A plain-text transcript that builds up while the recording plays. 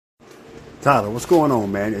Tyler, what's going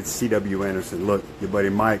on, man? It's C.W. Anderson. Look, your buddy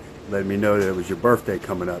Mike let me know that it was your birthday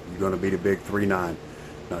coming up. You're going to be the big 3-9.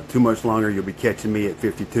 Not too much longer, you'll be catching me at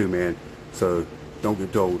 52, man. So don't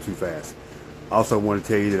get old too fast. I also want to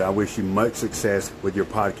tell you that I wish you much success with your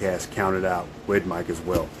podcast, Count It Out, with Mike as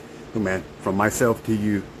well. Look, man, from myself to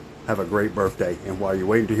you, have a great birthday. And while you're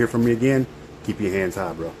waiting to hear from me again, keep your hands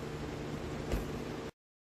high, bro.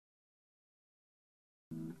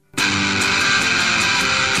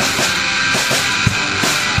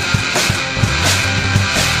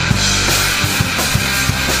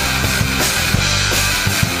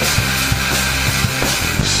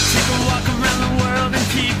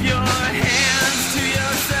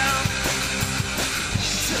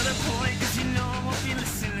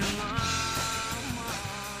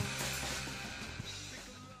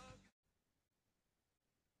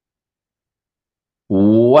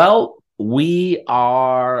 Well, we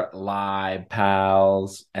are live,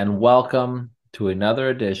 pals, and welcome to another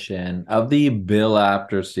edition of the Bill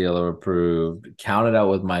After Steeler Approved. Count It Out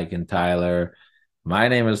with Mike and Tyler. My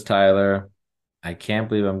name is Tyler. I can't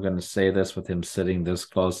believe I'm going to say this with him sitting this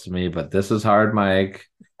close to me, but this is hard, Mike.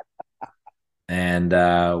 And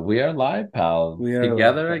we are live, pal. We are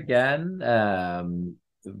together live, again.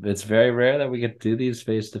 It's very rare that we get to do these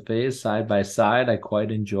face to face, side by side. I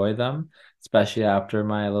quite enjoy them, especially after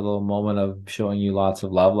my little moment of showing you lots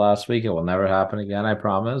of love last week. It will never happen again, I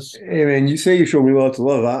promise. Hey man, you say you show me lots of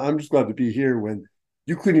love. I'm just glad to be here when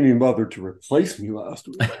you couldn't even bother to replace me last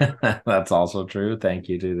week. That's also true. Thank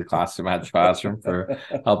you to the Classroom Match Classroom for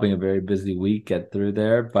helping a very busy week get through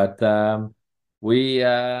there. But I'm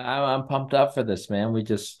pumped up for this, man.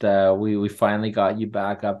 We finally got you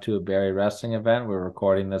back up to a Barrie Wrestling event. We're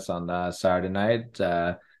recording this on Saturday night.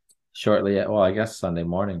 Shortly, well, I guess Sunday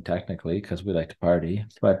morning technically, because we like to party.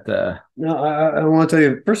 But No, I want to tell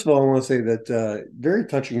you, first of all, I want to say that very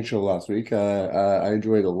touching show last week. I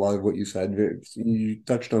enjoyed a lot of what you said. You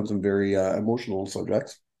touched on some very emotional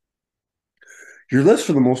subjects. Your list,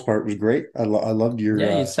 for the most part, was great. I loved your.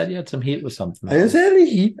 yeah, you said you had some heat with something. I didn't say any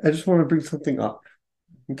heat. I just want to bring something up.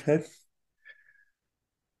 Okay.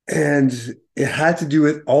 And it had to do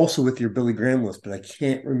with also with your Billy Graham list, but I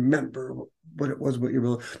can't remember what it was. What your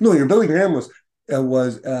Billy? No, your Billy Graham list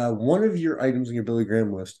was one of your items in your Billy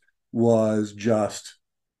Graham list was just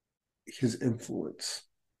his influence.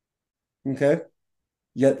 Okay,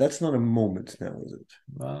 yet that's not a moment now, is it?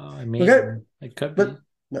 Well, I mean, Okay, it could be. but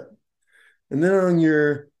no. And then on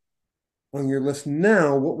your list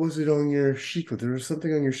now, what was it on your chic list? There was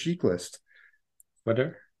something on your chic list.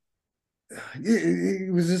 Twitter,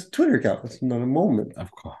 It was his Twitter account. It's not a moment.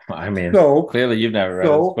 of course. I mean, So, clearly you've never read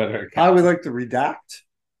his so Twitter I account. would like to redact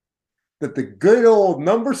that the good old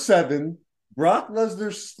number 7 Brock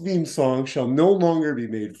Lesnar's theme song shall no longer be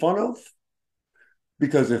made fun of,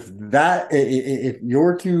 because if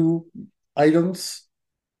your two items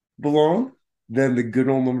belong, then the good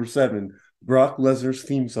old number 7 Brock Lesnar's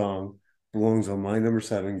theme song belongs on my number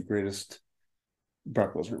 7 greatest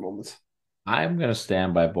Brock Lesnar moments. I'm gonna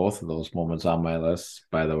stand by both of those moments on my list.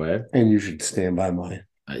 By the way, And you should stand by mine.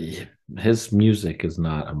 his music is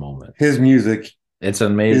not a moment. His music It's is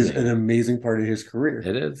amazing. an amazing part of his career.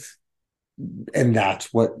 It is. And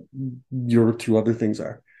that's what your two other things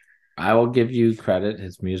are. I will give you credit.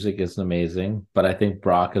 His music is amazing, but I think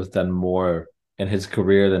Brock has done more in his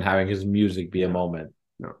career than having his music be a moment.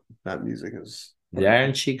 No, that music is. The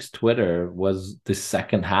Iron Sheik's Twitter was the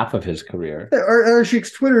second half of his career. Our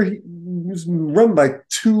Sheik's Twitter was run by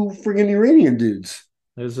two friggin' Iranian dudes.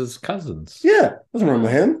 It was his cousins. Yeah, it wasn't run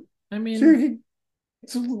by him. I mean,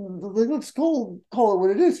 So, let's call it what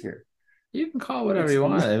it is here. you can call it whatever you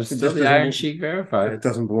want. It was It still just the Iron doesn't- Sheik verified. It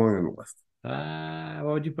doesn't belong on the list.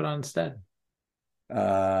 What would you put on instead?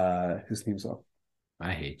 His theme song.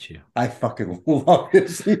 I hate you. I fucking love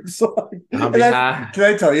his theme song. On Can behalf,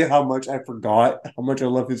 I tell you how much I forgot how much I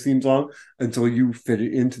love his theme song until you fit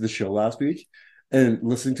it into the show last week and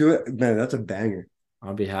listening to it? Man, that's a banger.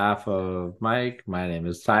 on behalf of Mike, my name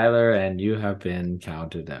is Tyler, and you have been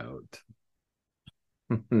counted out.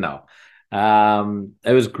 No.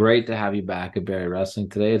 It was great to have you back at Barrie Wrestling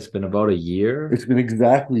today. It's been about a year. It's been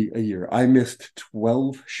exactly a year. I missed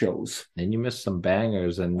 12 shows. And you missed some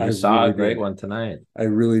bangers, and you I saw really a great did. one tonight. I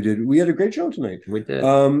really did. We had a great show tonight. We did.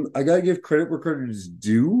 I gotta give credit where credit is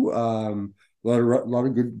due. A lot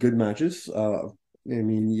of good matches. I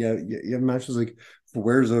mean, you have matches like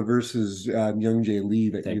Fuerza versus Young Jay Lee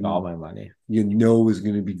that Take all my money. you know is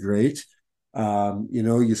going to be great.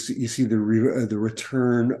 You see the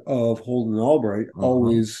return of Holden Albright,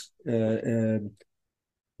 always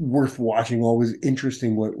worth watching, always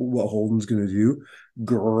interesting what Holden's going to do.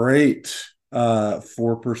 Great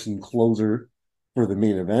four-person closer for the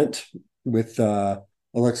main event with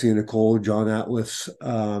Alexia Nicole, John Atlas,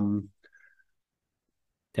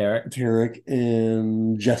 Tarek,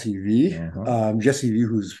 and Jesse V. Jesse V,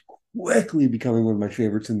 who's quickly becoming one of my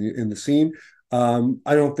favorites in the scene. I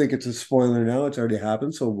don't think it's a spoiler now; it's already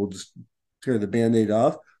happened, so we'll just tear the band-aid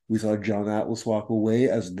off. We saw John Atlas walk away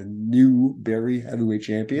as the new Barrie heavyweight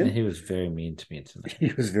champion. And he was very mean to me tonight.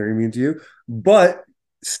 He was very mean to you, but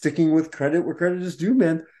sticking with credit where credit is due,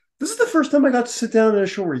 man. This is the first time I got to sit down at a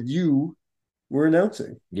show where you were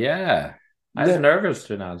announcing. Yeah, I was nervous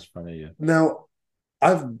to announce in front of you. Now,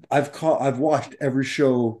 I've watched every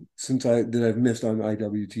show since I've missed on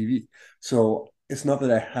IWTV, so it's not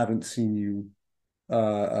that I haven't seen you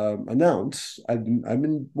announce. I've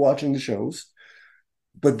been watching the shows,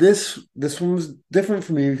 but this one was different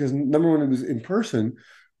for me because number one, it was in person,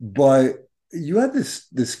 but you had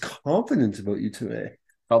this confidence about you today.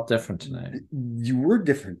 Felt different tonight. You were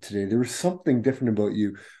different today. There was something different about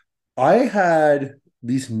you. I had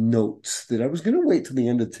these notes that I was going to wait till the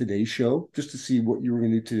end of today's show just to see what you were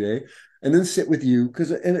going to do today, and then sit with you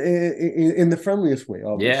because in the friendliest way,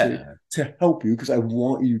 obviously, to help you because I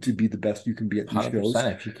want you to be the best you can be at these 100%. Shows.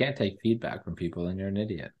 If you can't take feedback from people, then you're an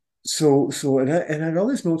idiot. So I had all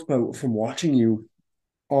these notes from watching you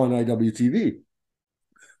on IWTV.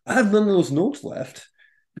 I have none of those notes left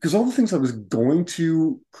because all the things I was going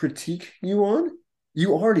to critique you on,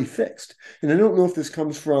 you already fixed. And I don't know if this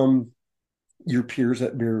comes from your peers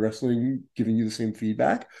at Barrie Wrestling giving you the same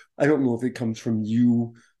feedback. I don't know if it comes from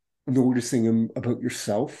you noticing them about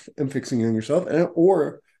yourself and fixing it on yourself,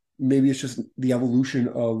 or maybe it's just the evolution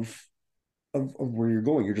of where you're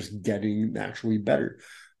going. You're just getting naturally better.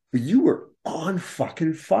 But you were on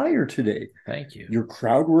fucking fire today. Thank you. Your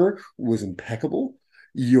crowd work was impeccable.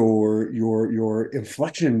 Your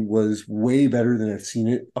inflection was way better than I've seen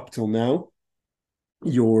it up till now.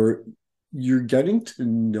 You're getting to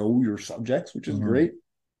know your subjects, which is great.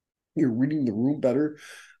 You're reading the room better.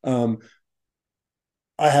 I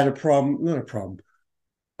had a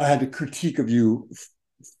critique of you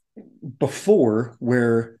before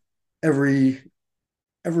where every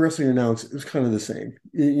wrestling announce, it was kind of the same.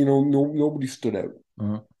 Nobody stood out.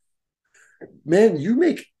 Man, you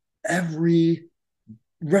make every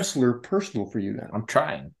wrestler personal for you now. I'm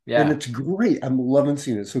trying. Yeah. And it's great. I'm loving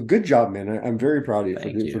seeing it. So good job, man. I'm very proud of you.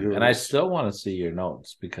 Thank you. And I still want to see your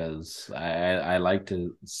notes because I like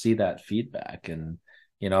to see that feedback. And,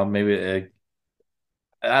 maybe,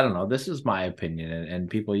 I don't know. This is my opinion. And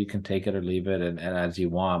people, you can take it or leave it and as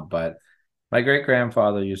you want. But my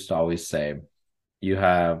great-grandfather used to always say, you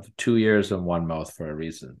have 2 ears and one mouth for a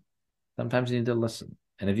reason. Sometimes you need to listen.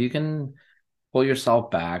 And if you can pull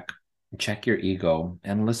yourself back, check your ego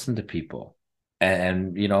and listen to people.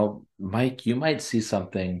 And Mike, you might see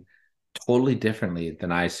something totally differently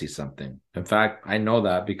than I see something. In fact, I know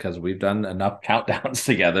that because we've done enough countdowns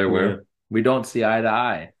together where we don't see eye to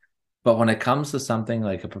eye. But when it comes to something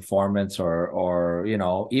like a performance or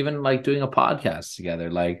even like doing a podcast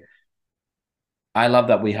together, like I love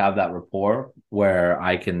that we have that rapport where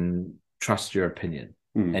I can trust your opinion.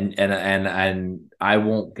 And I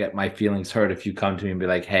won't get my feelings hurt if you come to me and be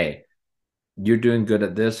like, hey, you're doing good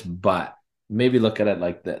at this, but maybe look at it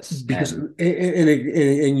like this. Because and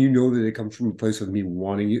you know that it comes from a place of me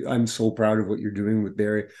wanting you. I'm so proud of what you're doing with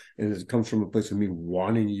Barrie, and it comes from a place of me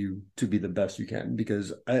wanting you to be the best you can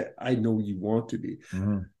because I know you want to be.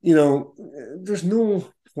 There's no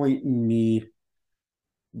point in me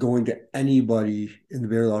going to anybody in the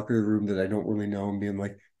Barrie locker room that I don't really know and being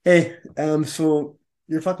like, hey, so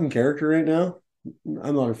your fucking character right now,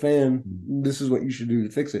 I'm not a fan. This is what you should do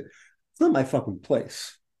to fix it. It's not my fucking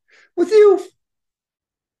place. With you,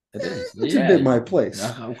 it is. It's a bit my place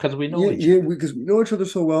because we know each other. Because we know each other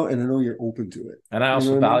so well, and I know you're open to it. And I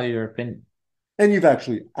also value your opinion. And you've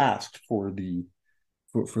actually asked for the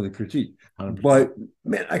critique. 100%. But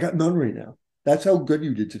man, I got none right now. That's how good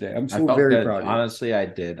you did today. I'm so very good. proud of you. Honestly, I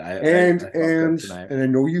did. And I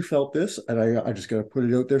know you felt this, and I just got to put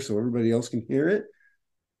it out there so everybody else can hear it.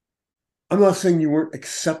 I'm not saying you weren't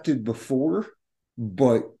accepted before,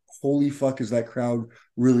 but holy fuck, is that crowd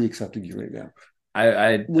really accepting you right now?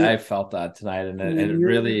 I felt that tonight, and it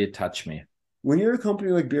really touched me. When you're a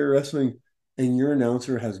company like Barrie Wrestling, and your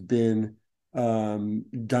announcer has been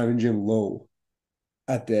Diamond Jim Lowe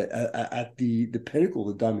at the pinnacle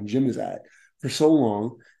that Diamond Jim is at for so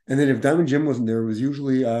long, and then if Diamond Jim wasn't there, it was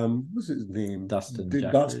usually what's his name? Dustin.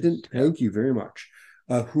 Dustin. Thank you very much.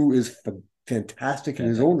 Who is fantastic in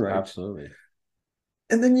his own right. Absolutely.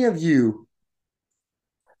 And then you have you,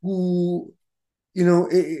 who,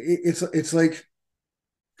 it's like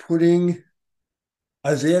putting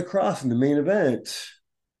Isaiah Cross in the main event,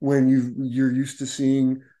 when you're used to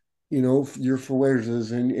seeing, your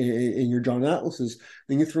Ferreras and your John Atlases,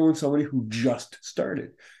 then you throw in somebody who just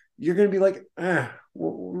started. You're going to be like,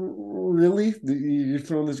 really? You're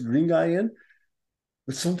throwing this green guy in?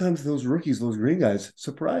 But sometimes those rookies, those green guys,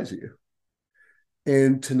 surprise you.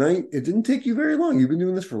 And tonight, it didn't take you very long. You've been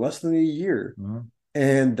doing this for less than a year. Mm-hmm.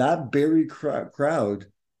 And that Barrie crowd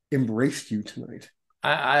embraced you tonight.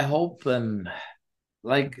 I hope and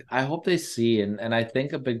I hope they see, and I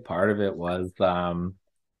think a big part of it was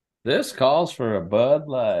this calls for a Bud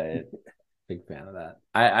Light. Big fan of that.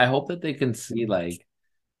 I hope that they can see, like,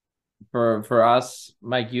 for us,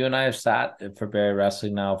 Mike, you and I have sat for Barrie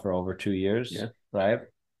Wrestling now for over 2 years. Yeah. Right.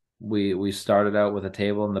 We started out with a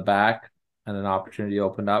table in the back, and an opportunity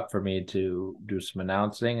opened up for me to do some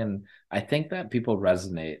announcing, and I think that people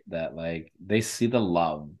resonate, that like they see the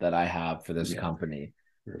love that I have for this company.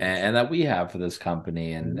 And that we have for this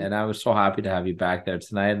company, and I was so happy to have you back there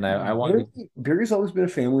tonight. And I want Barrie's always been a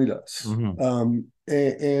family to us.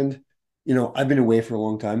 And I've been away for a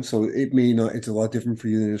long time, so it may not. It's a lot different for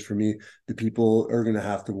you than it is for me. The people are going to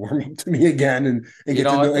have to warm up to me again and get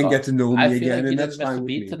to know me again, and that's fine with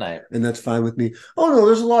me tonight. And that's fine with me. Oh no,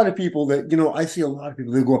 there's a lot of people that I see a lot of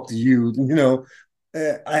people that go up to you.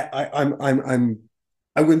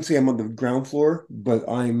 I wouldn't say I'm on the ground floor, but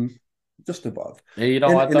I'm just above. And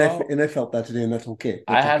I felt that today, and that's okay.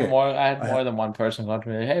 I had more than one person going to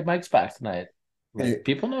me, hey, Mike's back tonight. Like,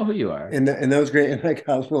 people know who you are, and that was great. And I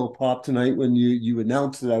got a little pop tonight when you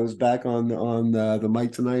announced that I was back on the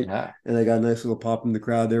mic tonight, and I got a nice little pop in the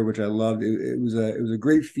crowd there, which I loved. It was a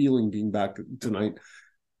great feeling being back tonight.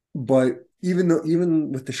 But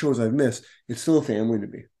even with the shows I've missed, it's still a family to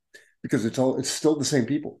me, because it's still the same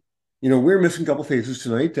people. We're missing a couple faces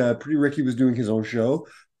tonight. Pretty Ricky was doing his own show.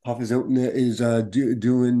 Puff is out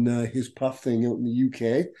doing his Puff thing out in the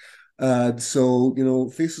UK. So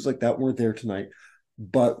faces like that weren't there tonight.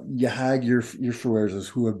 But you had your Ferreras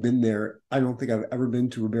who have been there. I don't think I've ever been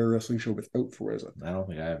to a Barrie Wrestling show without Ferreza. I don't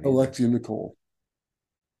think I have. Alexia Nicole.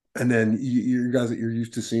 And then your guys that you're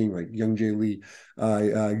used to seeing, like Young Jay Lee,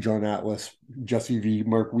 John Atlas, Jesse V,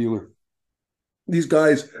 Mark Wheeler. These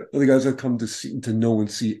guys are the guys that come to know and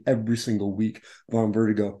see every single week on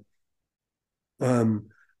Vertigo. And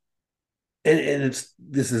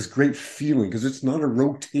this is great feeling, because it's not a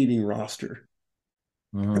rotating roster.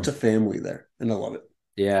 It's a family there, and I love it.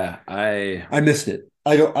 Yeah, I missed it.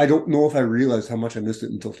 I don't know if I realized how much I missed it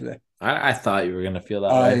until today. I thought you were gonna feel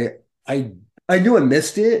that way. I knew I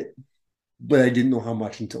missed it, but I didn't know how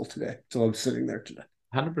much until today. So I'm sitting there today.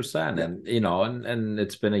 100%. And and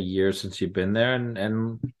it's been a year since you've been there,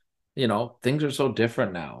 and things are so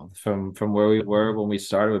different now from where we were when we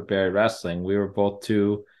started with Barrie Wrestling. We were both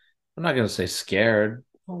too, I'm not gonna say scared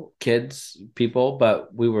people,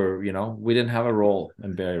 but we were, we didn't have a role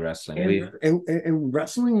in Barrie Wrestling. And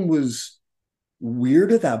wrestling was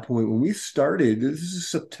weird at that point when we started. This is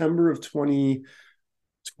September of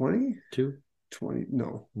 2020. 20,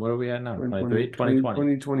 no. What are we at now? 2020?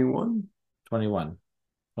 2021? 2021?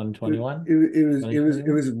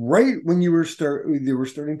 It was right when they were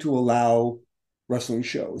starting to allow wrestling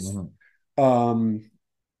shows. And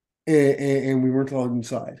we weren't allowed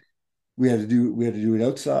inside. We had to do it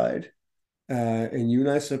outside, and you and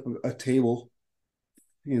I set up a table,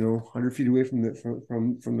 100 feet away from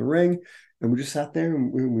the ring, and we just sat there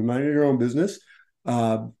and we minded our own business. We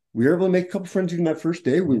were able to make a couple friends even that first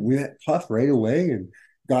day. We met Puff right away and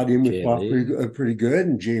got in with Puff pretty good,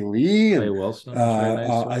 and Jay Lee and Wilson,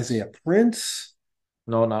 Isaiah Prince.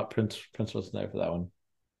 No, not Prince. Prince wasn't there for that one.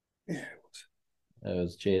 Yeah, it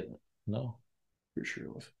was Jay. No, pretty sure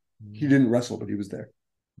it was. He didn't wrestle, but he was there.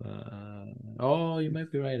 You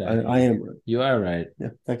might be right. I am right. You are right. Yeah,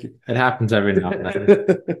 thank you. It happens every now and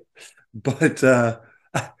then. But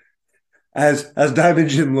as Diamond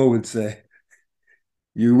Jim Lowe would say,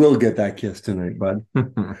 you will get that kiss tonight, bud.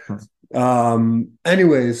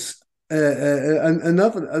 Anyways,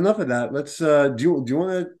 enough of that. Let's. Do you want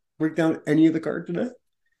to break down any of the card today?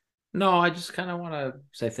 No, I just kind of want to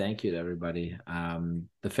say thank you to everybody.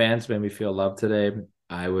 The fans made me feel loved today.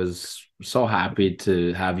 I was so happy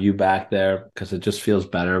to have you back there, because it just feels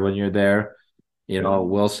better when you're there.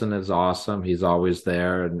 Wilson is awesome. He's always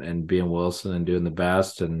there and being Wilson and doing the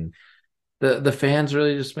best. And the fans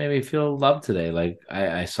really just made me feel loved today. Like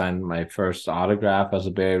I signed my first autograph as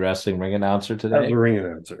a Barrie Wrestling ring announcer today. As a ring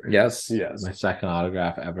announcer. Yes. My second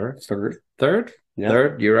autograph ever. Third? Yeah.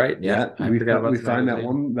 Third, you're right. Yeah. We signed that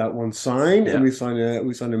one signed, and we signed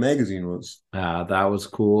a magazine once. That was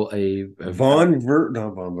cool. Van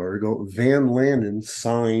Landen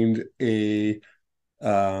signed a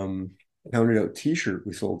Counted Out t-shirt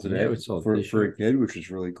we sold today. Yeah, we sold for a kid, which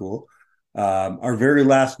is really cool. Our very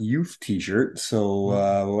last youth t-shirt. So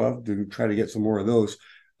we'll have to try to get some more of those.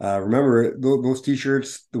 Remember, those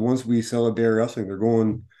t-shirts, the ones we sell at Barrie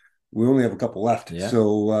Wrestling, we only have a couple left. Yeah.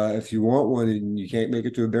 So if you want one and you can't make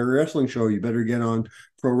it to a Barrie Wrestling show, you better get on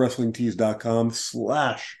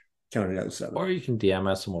prowrestlingtees.com/countedout7. Or you can DM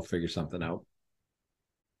us and we'll figure something out.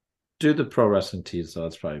 Do the Pro Wrestling Tees, though.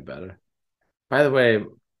 It's probably better. By the way,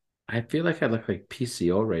 I feel like I look like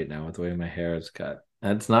PCO right now with the way my hair is cut.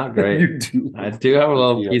 That's not great. You do. I do have a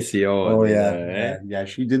little PCO. Oh, yeah. There, Yeah,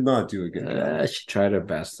 she did not do a good job. She tried her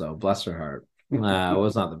best, though. Bless her heart. It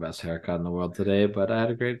was not the best haircut in the world today, but I had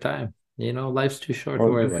a great time. Life's too short to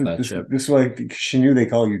worry about that shit. This is like, she knew they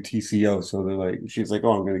call you TCO, so she's like,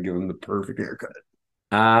 oh, I'm going to give him the perfect haircut.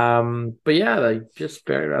 But yeah, just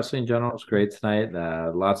Barrie Wrestling in general was great tonight.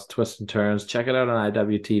 Lots of twists and turns. Check it out on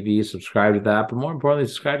IWTV. Subscribe to that, but more importantly,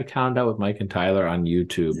 subscribe to Count Out with Mike and Tyler on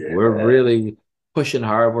YouTube. Yeah. We're really pushing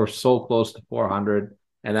hard. We're so close to 400,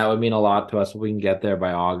 and that would mean a lot to us if we can get there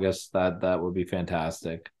by August. That would be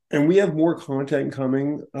fantastic. And we have more content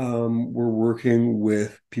coming. We're working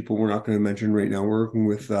with people we're not going to mention right now. We're working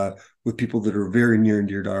with people that are very near and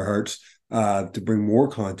dear to our hearts to bring more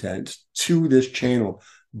content to this channel.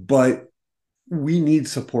 But we need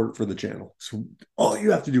support for the channel. So all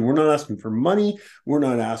you have to do, we're not asking for money. We're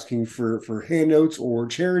not asking for handouts or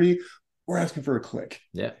charity. We're asking for a click.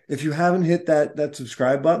 Yeah. If you haven't hit that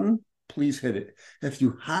subscribe button, please hit it. If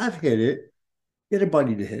you have hit it, get a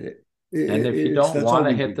buddy to hit it. And if you don't want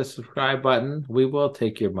to hit the subscribe button, we will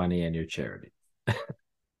take your money and your charity.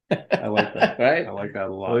 I like that. Right? I like that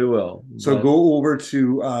a lot. We will. So go over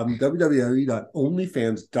to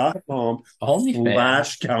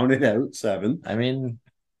www.onlyfans.com/countedout7. I mean,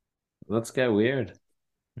 let's get weird.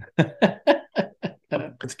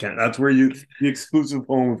 That's where the exclusive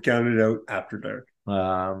home of Counted Out After Dark.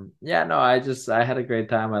 I had a great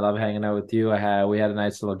time. I love hanging out with you. We had a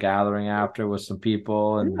nice little gathering after with some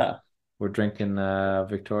people, and we're drinking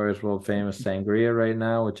Victoria's world famous sangria right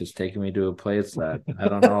now, which is taking me to a place that I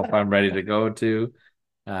don't know if I'm ready to go to.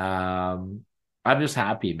 I'm just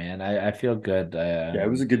happy, man. I feel good. It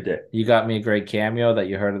was a good day. You got me a great cameo that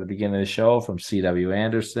you heard at the beginning of the show from C.W.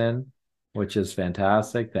 Anderson, which is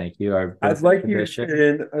fantastic. Thank you. I'd like you to fit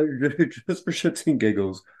in, just for shits and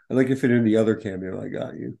giggles, I'd like you to fit in the other cameo I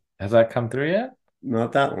got you. Has that come through yet?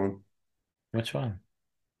 Not that one. Which one?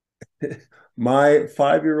 My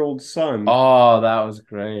 5-year-old son. Oh, that was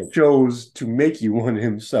great. Chose to make you one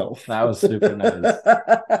himself. That was super nice.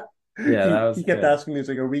 Yeah, he kept asking me, he's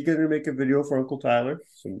like, "Are we going to make a video for Uncle Tyler?"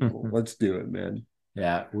 So let's do it, man.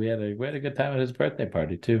 Yeah, we had a good time at his birthday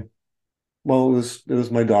party too. Well, it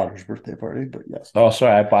was my daughter's birthday party, but yes. Oh,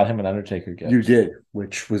 sorry, I bought him an Undertaker gift. You did,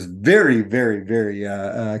 which was very, very, very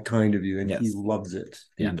kind of you, and he loves it.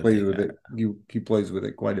 He plays with it. He plays with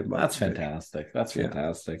it quite a bit. That's fantastic. That's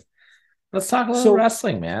fantastic. Let's talk a little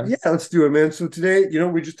wrestling, man. Yeah, let's do it, man. So today,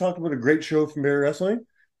 we just talked about a great show from Barrie Wrestling.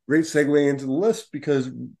 Great segue into the list because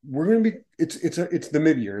we're going to be. It's the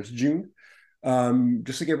mid-year. It's June.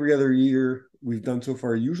 Just like every other year we've done so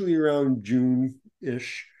far, usually around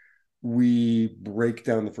June-ish, we break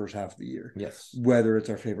down the first half of the year. Yes. Whether it's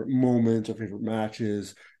our favorite moments, our favorite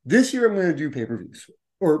matches. This year I'm going to do pay-per-views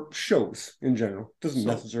or shows in general. Doesn't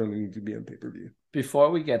necessarily need to be on pay-per-view. Before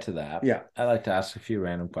we get to that, I'd like to ask a few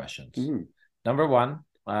random questions. Mm-hmm. Number one,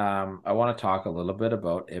 I want to talk a little bit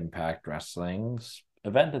about Impact Wrestling's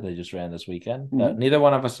event that they just ran this weekend. Mm-hmm. Neither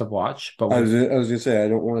one of us have watched, but I was going to say I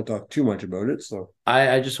don't want to talk too much about it. So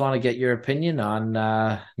I just want to get your opinion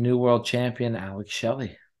on new world champion Alex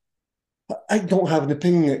Shelley. I don't have an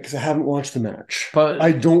opinion yet because I haven't watched the match. But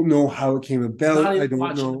I don't know how it came about. I don't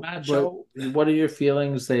know. The match, what are your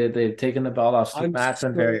feelings? They've taken the belt off Steve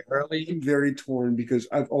Matson very early. I'm very torn because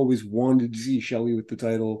I've always wanted to see Shelley with the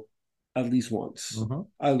title at least once. Mm-hmm.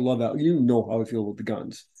 I love that. You know how I feel about the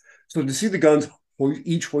Guns. So to see the Guns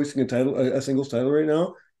each hoisting a singles title right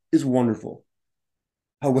now is wonderful.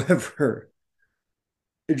 However,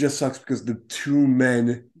 it just sucks because the two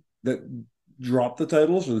men that drop the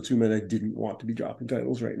titles are the two men I didn't want to be dropping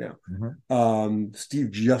titles right now. Mm-hmm.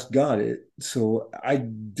 Steve just got it, so I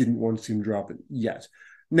didn't want to see him drop it yet.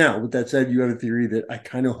 Now, with that said, you have a theory that I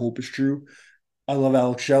kind of hope is true. I love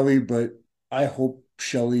Alex Shelley, but I hope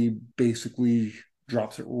Shelley basically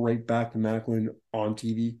drops it right back to Macklin on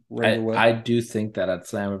TV right away. I do think that at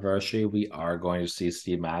Slammiversary we are going to see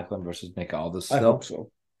Steve Macklin versus Nick Aldis still. I hope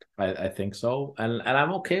so. I think so. And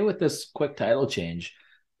I'm okay with this quick title change.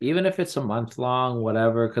 Even if it's a month long,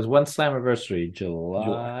 whatever, because when's Slammiversary?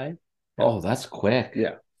 July? Oh, that's quick.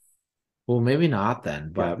 Yeah. Well, maybe not then,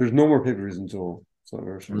 but there's no more pay-per-views until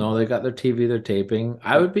Slammiversary. No, they got their TV. They're taping.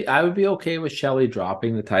 I would be okay with Shelley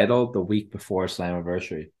dropping the title the week before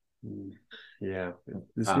Slammiversary. Yeah,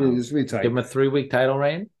 this will be tight. Give him a 3-week title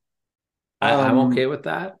reign. I'm okay with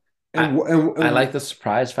that. I like the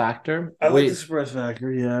surprise factor. I like the surprise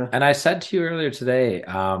factor, yeah. And I said to you earlier today,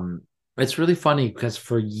 it's really funny because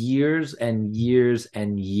for years and years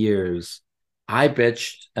and years, I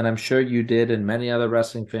bitched, and I'm sure you did, and many other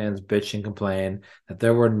wrestling fans bitch and complain that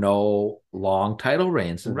there were no long title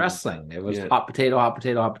reigns in wrestling. It was hot potato, hot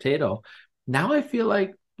potato, hot potato. Now I feel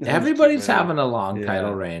like everybody's having a long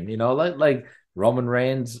title reign. You know, like Roman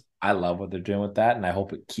Reigns. I love what they're doing with that, and I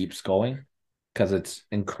hope it keeps going because it's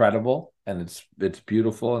incredible and it's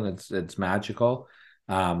beautiful and it's magical.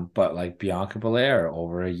 But like Bianca Belair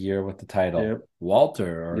over a year with the title,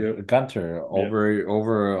 Walter or Gunter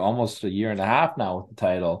over almost a year and a half now with the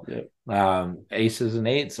title. Aces and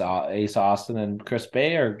eights, Ace Austin and Chris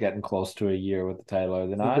Bay are getting close to a year with the title, are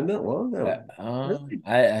they not? Really?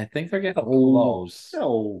 I think they're getting close.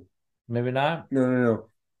 No, maybe not. No.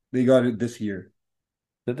 They got it this year.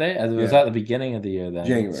 Did they? It was at the beginning of the year then.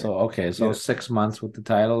 January. So okay, so 6 months with the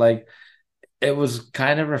title, like. It was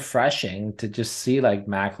kind of refreshing to just see like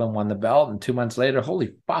Macklin won the belt, and 2 months later,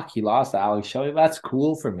 holy fuck, he lost to Alex Shelley. That's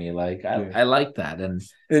cool for me. Like I like that. And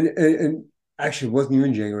actually, it wasn't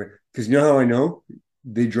even January because you know how I know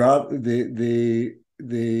they dropped the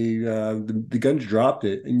Guns dropped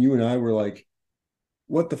it, and you and I were like,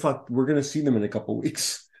 "What the fuck? We're gonna see them in a couple of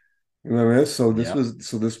weeks." Remember? So this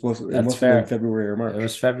was it must have been February or March. It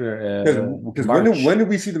was February. Because when did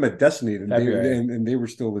we see them at Destiny? And they were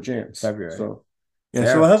still the champs. February. So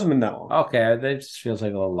so it hasn't been that long. Okay, it just feels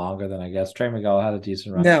like a little longer than I guess. Trey Miguel had a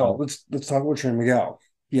decent run. Now let's talk about Trey Miguel.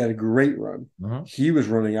 He had a great run. Mm-hmm. He was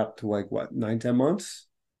running up to like what 9-10 months.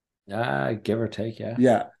 Give or take, yeah.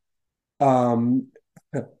 Yeah.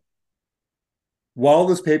 While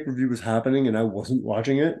this pay-per-view was happening and I wasn't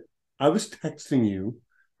watching it, I was texting you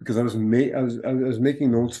because I was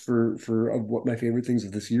making notes for of what my favorite things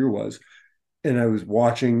of this year was, and I was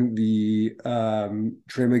watching the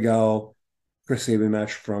Trey Miguel Chris Sabin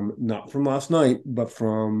match not from last night, but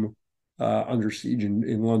from Under Siege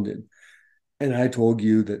in London. And I told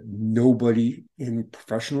you that nobody in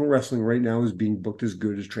professional wrestling right now is being booked as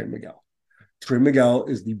good as Trey Miguel. Trey Miguel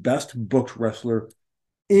is the best booked wrestler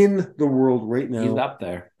in the world right now. He's up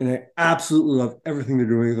there. And I absolutely love everything they're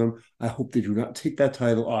doing with him. I hope they do not take that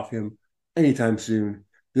title off him anytime soon.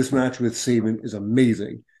 This match with Sabin is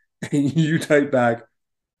amazing. And you type back,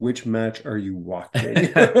 which match are you watching? I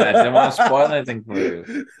didn't want to spoil anything for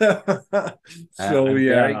you. So I'm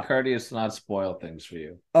very courteous to not spoil things for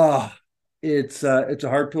you. It's a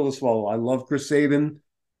hard pill to swallow. I love Chris Sabin.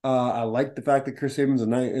 I like the fact that Chris Sabin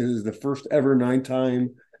is the first ever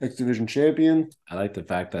 9-time X Division champion. I like the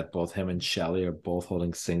fact that both him and Shelley are both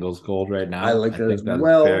holding singles gold right now. I like that as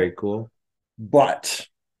well. Very cool. But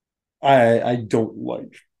I don't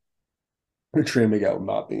like Trey Miguel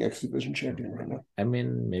not being X Division champion right now. I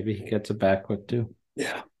mean, maybe he gets it back quick too.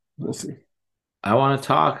 Yeah, we'll see. I want to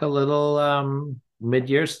talk a little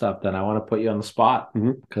mid-year stuff. Then I want to put you on the spot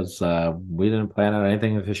because we didn't plan out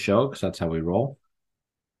anything with this show because that's how we roll.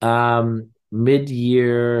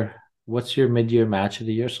 Mid-year. What's your mid-year match of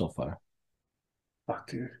the year so far? Fuck,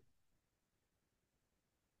 dude.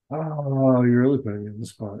 Oh, you're really putting me on the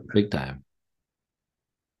spot. Big time.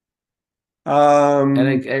 And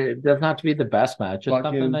it doesn't have to be the best match, just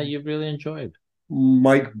something that you really enjoyed.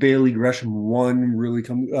 Mike Bailey Gresham 1 really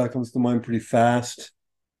comes to mind pretty fast.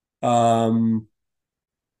 Josh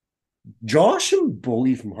and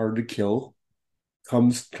Bully from Hard to Kill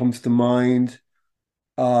comes to mind.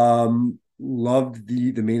 Loved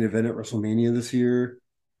the main event at WrestleMania this year.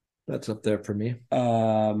 That's up there for me.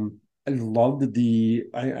 I loved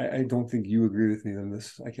I don't think you agree with me on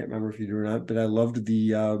this. I can't remember if you do or not, but I loved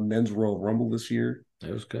the men's Royal Rumble this year. It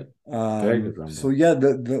was good. Very good Rumble. So yeah,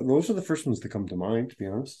 those are the first ones that come to mind, to be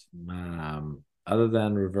honest. Other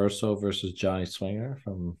than Reverso versus Johnny Swinger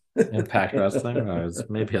from Impact Wrestling, I was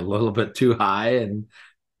maybe a little bit too high and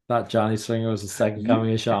thought Johnny Swinger was the second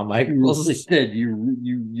coming of Shawn Michaels. You said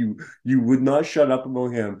you would not shut up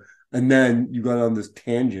about him, and then you got on this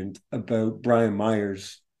tangent about Brian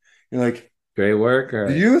Myers. You're like, great work.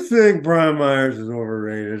 Do you think Brian Myers is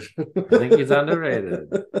overrated? I think he's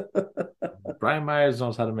underrated. Brian Myers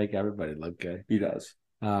knows how to make everybody look good. He does.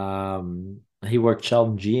 He worked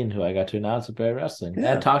Sheldon Jean, who I got to announce at Barrie Wrestling,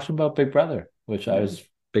 and talked about Big Brother, which I was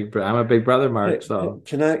I'm a Big Brother mark. So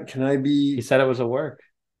can I be? He said it was a work.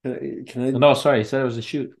 Can I? No, sorry. He said it was a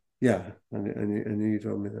shoot. Yeah, I knew you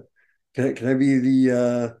told me that. Can I be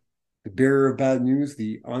the bearer of bad news?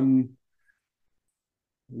 The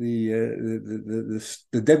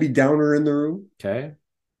the Debbie Downer in the room. Okay.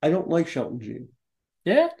 I don't like Shelton Jean.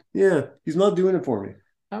 Yeah. Yeah, he's not doing it for me.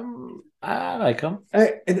 I like him.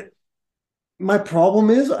 And my problem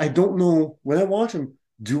is I don't know when I watch him,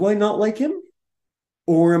 do I not like him?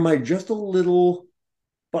 Or am I just a little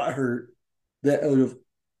butthurt that out of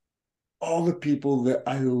all the people that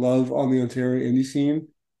I love on the Ontario indie scene,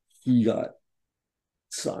 he got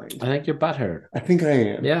signed? I think you're butthurt. I think I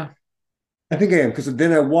am. Yeah. I think I am, because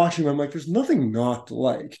then I watch him, I'm like, there's nothing not to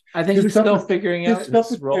like. I think he's still figuring out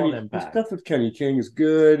his role and impact. His stuff with Kenny King is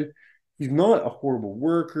good. He's not a horrible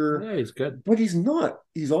worker. Yeah, he's good. But he's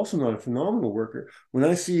also not a phenomenal worker. When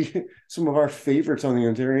I see some of our favorites on the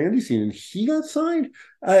Ontario indie scene and he got signed,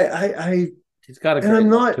 he's got a and great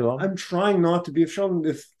look to him. I'm trying not to be, if some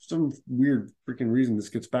weird freaking reason this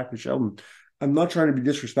gets back to Sheldon, I'm not trying to be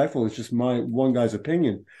disrespectful. It's just my one guy's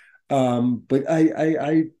opinion. But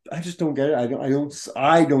I just don't get it. I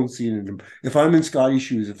don't see it in him. If I'm in Scotty's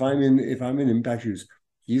shoes, if I'm in Impact shoes,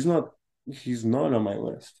 he's not on my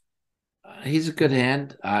list. He's a good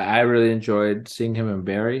hand. I really enjoyed seeing him in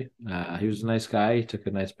Barrie. He was a nice guy. He took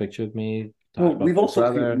a nice picture with me. Well, we've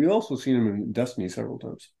also seen him in Destiny several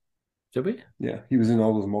times. Did we? Yeah, he was in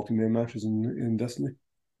all those multi-man matches in Destiny.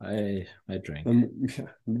 I drink.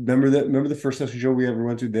 Remember the first Destiny show we ever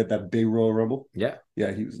went to? They had that big Royal Rumble. Yeah,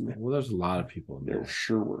 he was in there. Well, there's a lot of people in there. There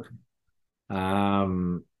sure were.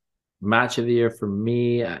 Match of the year for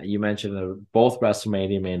me, you mentioned both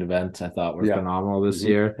WrestleMania main events I thought were phenomenal this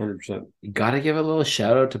year. 100%. You got to give a little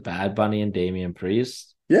shout out to Bad Bunny and Damian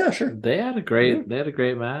Priest. Yeah, sure. They had a great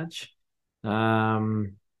match.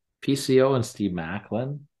 PCO and Steve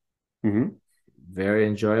Macklin. Mm-hmm. Very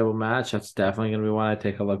enjoyable match. That's definitely going to be one I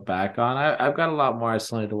take a look back on. I've got a lot more I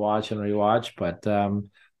still need to watch and rewatch, but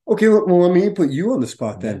okay, well, let me put you on the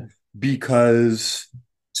spot then, because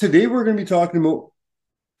today we're going to be talking about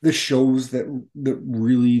the shows that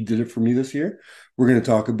really did it for me this year. We're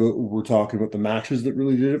talking about the matches that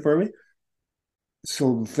really did it for me.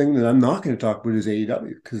 So the thing that I'm not going to talk about is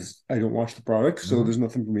AEW, because I don't watch the product, so there's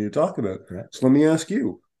nothing for me to talk about. Right. So let me ask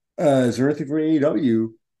you, is there anything for AEW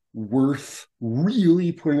worth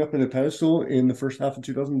really putting up in a pedestal in the first half of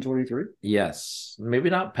 2023? Yes. Maybe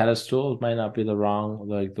not pedestal, it might not be the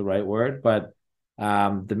right word, but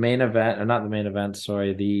the main event, or not the main event,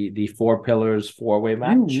 sorry, the Four Pillars four-way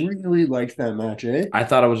match. You really liked that match, eh? I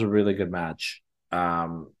thought it was a really good match.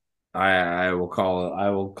 I will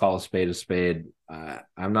call a spade a spade.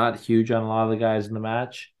 I'm not huge on a lot of the guys in the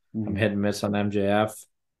match. I'm hit and miss on MJF.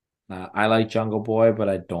 I like Jungle Boy, but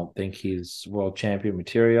I don't think he's world champion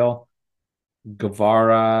material.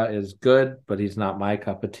 Guevara is good, but he's not my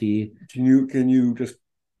cup of tea. Can you just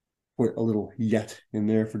put a little yet in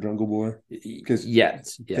there for Jungle Boy? Because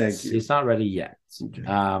yes, he's not ready yet. Okay.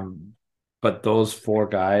 But those four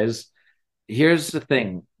guys. Here's the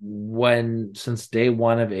thing: since day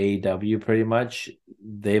one of AEW, pretty much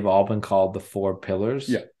they've all been called the Four Pillars.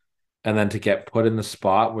 Yeah, and then to get put in the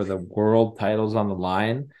spot where the world title's on the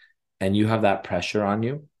line, and you have that pressure on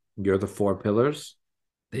you, you're the Four Pillars.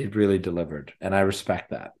 They really delivered, and I respect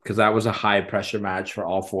that, because that was a high pressure match for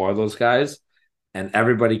all four of those guys, and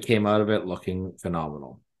everybody came out of it looking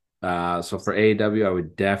phenomenal. So for AEW, I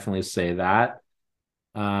would definitely say that.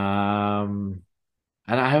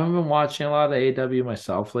 And I haven't been watching a lot of AEW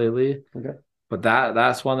myself lately. Okay. But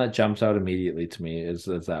that's one that jumps out immediately to me is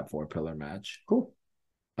that Four Pillar match. Cool.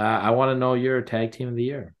 I want to know your tag team of the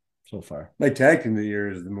year so far. My tag team of the year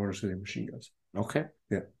is the Motor City Machine Guns. Okay.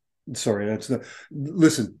 Yeah. Sorry,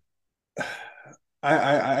 listen.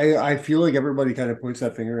 I feel like everybody kind of points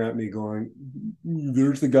that finger at me going,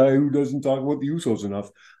 there's the guy who doesn't talk about the Usos enough.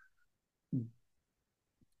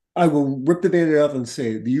 I will rip the Band-Aid off and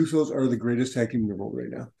say the Usos are the greatest tag team in the world right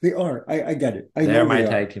now. They are. I get it. They're my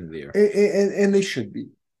tag team of the year. And they should be.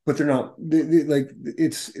 But they're not.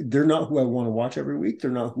 They're not who I want to watch every week.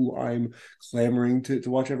 They're not who I'm clamoring to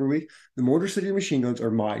watch every week. The Motor City Machine Guns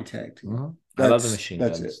are my tag team. Mm-hmm. I love the Machine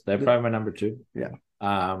Guns. It. They're probably my number two. Yeah.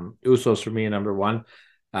 Usos for me, number one.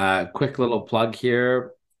 Quick little plug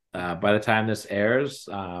here. By the time this airs,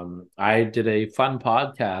 I did a fun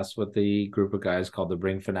podcast with the group of guys called the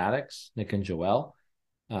Ring Fanatics, Nick and Joel.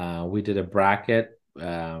 We did a bracket.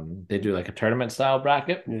 They do like a tournament style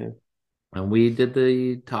bracket. Yeah. And we did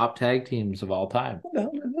the top tag teams of all time. What the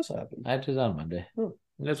hell did this happen? I did it on Monday.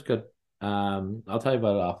 That's good. I'll tell you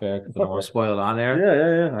about it off air because I don't want to spoil it on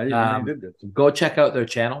air. Yeah. I did this. Go check out their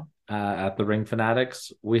channel at the Ring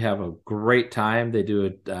Fanatics. We have a great time. They do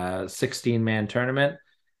a 16-man tournament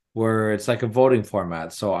where it's like a voting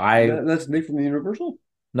format. So that's Nick from the Universal?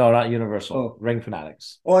 No, not Universal. Oh. Ring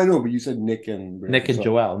Fanatics. Oh, I know, but you said Nick and Nick and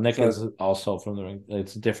Joel. Nick so is also from the Ring.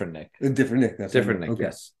 It's a different Nick. a different Nick. That's Different Nick. okay.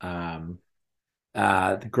 Yes.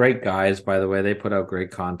 Great guys, by the way. They put out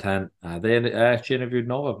great content. They actually interviewed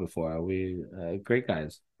Nova before. Great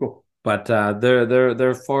guys. Cool. But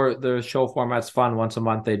their show format's fun. Once a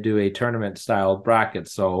month, they do a tournament style bracket.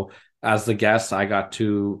 So as the guest, I got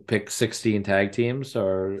to pick 16 tag teams,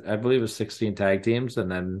 or I believe it was 16 tag teams, and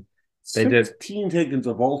then they did 16 take-ins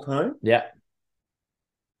of all time. Yeah.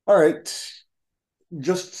 All right.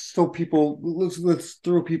 Just so people, let's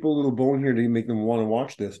throw people a little bone here to make them want to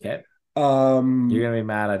watch this. Okay. You're gonna be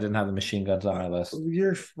mad I didn't have the machine guns on my list.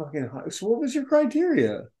 You're fucking high. So what was your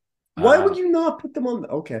criteria? Why would you not put them on?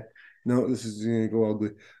 Okay. No, this is gonna go ugly.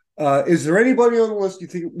 Is there anybody on the list you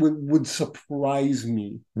think would surprise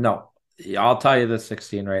me? No. I'll tell you the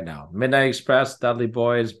 16 right now. Midnight Express, Dudley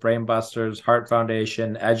Boys, Brainbusters, Heart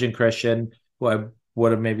Foundation, Edge and Christian, who I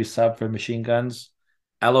would have maybe subbed for Machine Guns,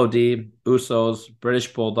 LOD, Usos,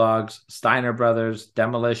 British Bulldogs, Steiner Brothers,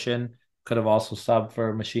 Demolition, could have also subbed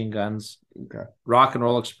for Machine Guns. Okay. Rock and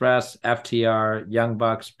Roll Express, FTR, Young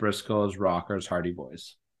Bucks, Briscoes, Rockers, Hardy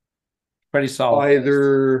Boys. Pretty solid.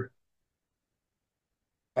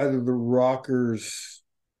 Either the Rockers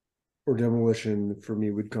or Demolition for me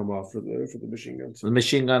would come off for the Machine Guns. The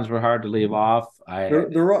Machine Guns were hard to leave off.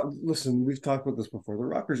 Listen, we've talked about this before. The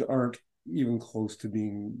Rockers aren't even close to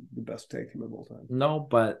being the best tag team of all time. No,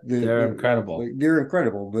 but they're incredible. They're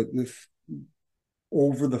incredible, but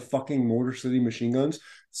over the fucking Motor City Machine Guns,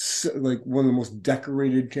 like one of the most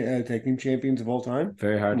decorated tag team champions of all time.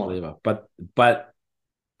 Very hard to leave off. But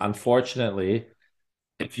unfortunately,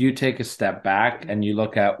 if you take a step back and you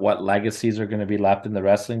look at what legacies are going to be left in the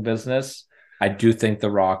wrestling business, I do think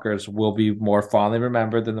the Rockers will be more fondly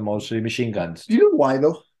remembered than the Motor City Machine Guns. Do you know why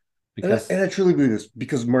though? Because and I truly believe this,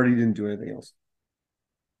 because Marty didn't do anything else.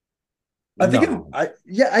 I do. I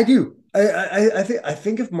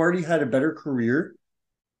think if Marty had a better career,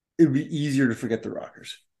 it'd be easier to forget the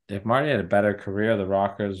Rockers. If Marty had a better career, the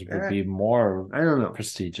Rockers would be more, I don't know,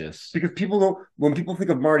 prestigious. Because people don't. When people think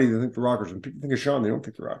of Marty, they think the Rockers. When people think of Sean, they don't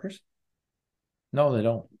think the Rockers. No, they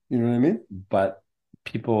don't. You know what I mean? But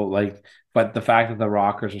but the fact that the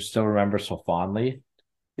Rockers are still remembered so fondly.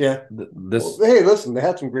 Yeah. Hey, listen, they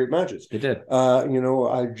had some great matches. They did.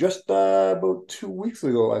 I just about 2 weeks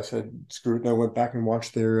ago, I said screw it, and I went back and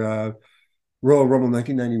watched their Royal Rumble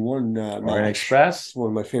 1991 match. Express. It's one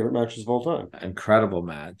of my favorite matches of all time. Incredible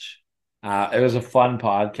match. It was a fun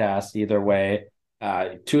podcast either way.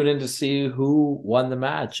 Tune in to see who won the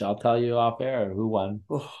match. I'll tell you off air who won.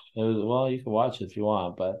 You can watch it if you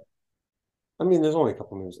want, but I mean, there's only a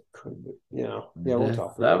couple names that could, but we'll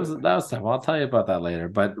talk. That was tough. I'll tell you about that later.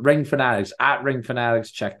 But Ring Fanatics, at Ring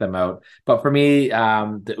Fanatics, check them out. But for me,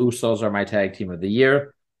 the Usos are my tag team of the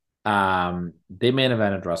year. They main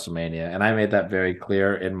evented WrestleMania, and I made that very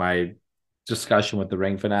clear in my discussion with the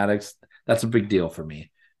Ring Fanatics. That's a big deal for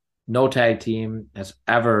me. No tag team has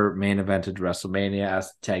ever main evented WrestleMania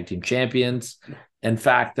as tag team champions. In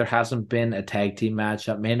fact, there hasn't been a tag team match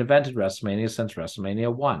that main evented WrestleMania since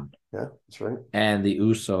WrestleMania 1. Yeah, that's right. And the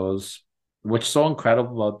Usos, what's so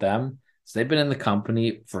incredible about them is they've been in the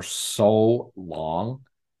company for so long.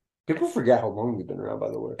 People forget how long they've been around,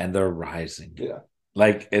 by the way. And they're rising. Yeah.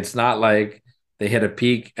 Like, it's not like they hit a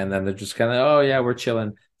peak and then they're just kind of, oh, yeah, we're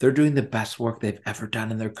chilling. They're doing the best work they've ever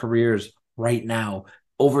done in their careers right now.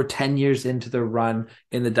 Over 10 years into their run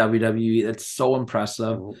in the WWE. It's so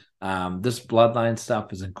impressive. This bloodline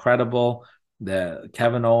stuff is incredible. The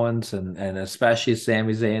Kevin Owens and especially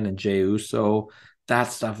Sami Zayn and Jey Uso,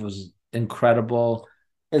 that stuff was incredible.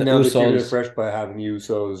 And now they're keeping it fresh by having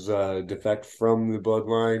Usos defect from the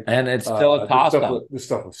bloodline. And it's still a toss-up. The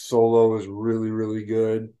stuff with Solo is really, really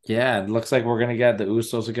good. Yeah, it looks like we're going to get the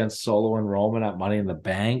Usos against Solo and Roman at Money in the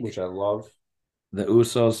Bank. Which I love. The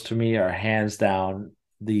Usos, to me, are hands down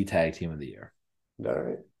the tag team of the year. All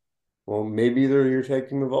right. Well, maybe they're your tag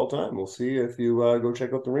team of all time. We'll see if you go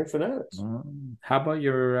check out the Ring Fanatics. How about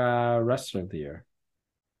your wrestler of the year?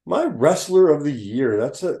 My wrestler of the year.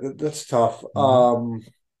 That's tough.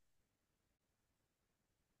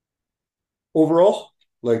 Overall,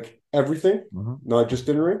 like everything, not just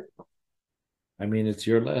in the ring. I mean, it's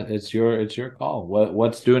your list. It's your call.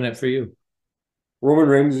 What's doing it for you? Roman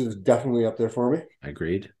Reigns is definitely up there for me.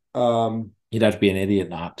 Agreed. You'd have to be an idiot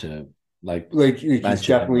not to he's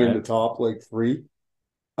definitely in the top 3. You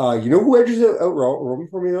know who edges out Roman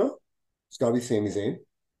for me though? It's got to be Sami Zayn.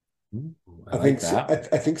 I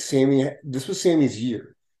think Sami. This was Sami's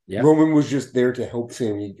year. Yep. Roman was just there to help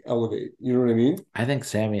Sami elevate. You know what I mean? I think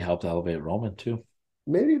Sami helped elevate Roman too.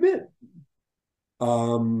 Maybe a bit.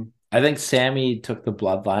 I think Sammy took the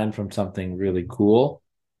bloodline from something really cool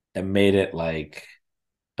and made it like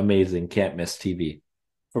amazing, can't miss TV.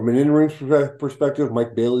 From an in-ring perspective,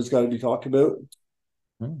 Mike Bailey's got to be talked about.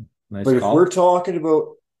 Nice But if call. we're talking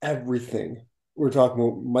about everything, we're talking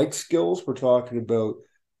about mic skills, we're talking about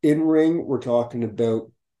in-ring, we're talking about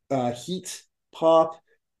heat, pop,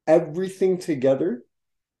 everything together.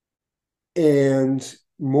 And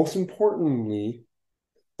most importantly,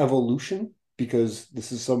 evolution, because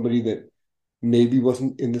this is somebody that maybe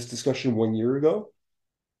wasn't in this discussion 1 year ago.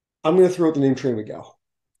 I'm going to throw out the name Trey Miguel.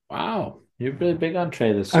 Wow. You're really big on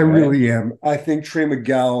Trey this I year. really am. I think Trey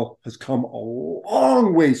Miguel has come a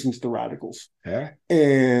long way since the Radicals. Yeah.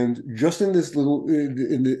 And just in this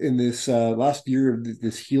this last year of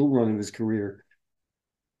this heel run of his career,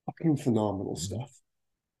 fucking phenomenal stuff.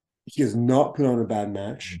 He has not put on a bad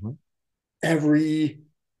match. Everything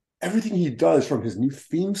he does, from his new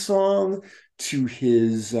theme song to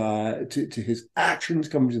his to his actions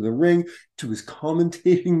coming to the ring, to his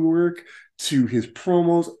commentating work, to his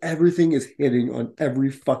promos, everything is hitting on every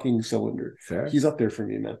fucking cylinder. Fair. He's up there for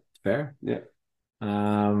me, man. Fair. Yeah.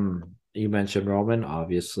 You mentioned Roman,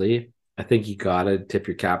 obviously. I think you gotta tip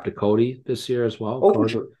your cap to Cody this year as well. Oh, Cody, for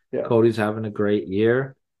sure. Yeah. Cody's having a great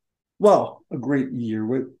year. Well, a great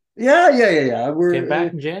year. Yeah. We're Came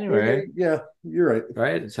back in January. Yeah, you're right.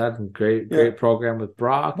 Right? It's had a great program with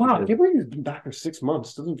Brock. Wow, I can't believe he's been back for 6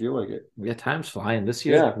 months. Doesn't feel like it. Yeah, time's flying. This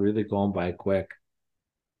year's really going by quick.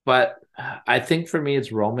 But I think for me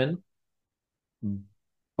it's Roman.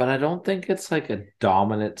 But I don't think it's like a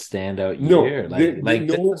dominant standout year. No,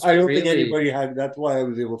 I don't think anybody had. That's why I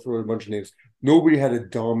was able to throw a bunch of names. Nobody had a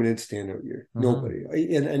dominant standout year. Nobody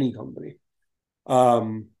in any company.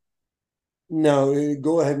 Now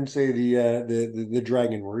go ahead and say the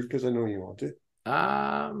dragon word, because I know you want to.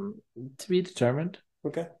 To be determined.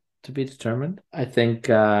 Okay. To be determined. I think.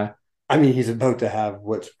 I mean, he's about to have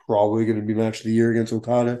what's probably going to be match of the year against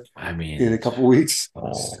Okada. I mean, in a couple weeks.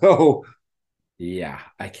 So. Yeah,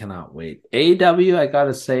 I cannot wait. AEW, I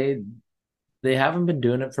gotta say, they haven't been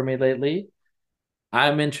doing it for me lately.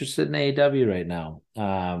 I'm interested in AEW right now.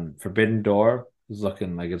 Forbidden Door is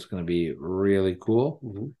looking like it's going to be really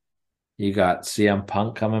cool. You got CM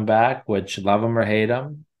Punk coming back, which love him or hate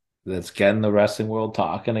him, that's getting the wrestling world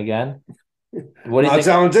talking again. What do you think? Not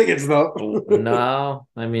selling tickets though. No,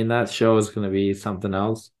 I mean that show is going to be something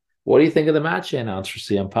else. What do you think of the match he announced for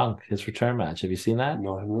CM Punk, his return match? Have you seen that?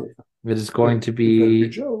 No, I haven't. It is going to be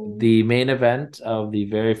the main event of the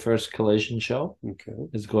very first Collision show. Okay.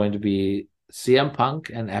 Is going to be CM Punk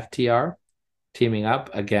and FTR teaming up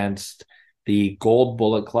against the Gold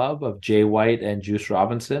Bullet Club of Jay White and Juice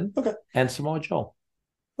Robinson. Okay. And Samoa Joe.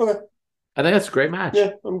 Okay. I think that's a great match.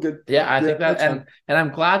 Yeah, I'm good. Yeah, I think that, and I'm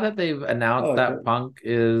glad that they've announced that Punk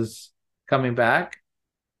is coming back.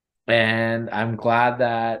 And I'm glad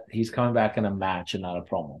that he's coming back in a match and not a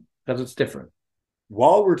promo, because it's different.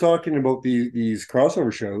 While we're talking about these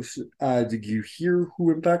crossover shows, did you hear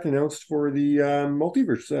who Impact announced for the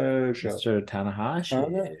multiverse show? Mr.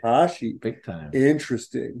 Tanahashi. Big time.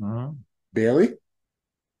 Interesting. Bailey?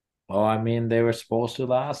 Well, I mean, they were supposed to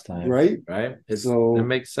last time. Right? It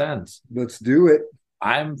makes sense. Let's do it.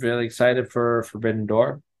 I'm really excited for Forbidden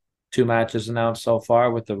Door. 2 matches announced so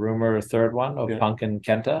far, with the rumor third one of Punk and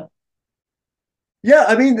Kenta. Yeah,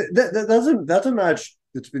 I mean, that's a match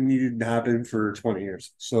that's been needed to happen for 20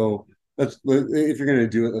 years. So if you're going to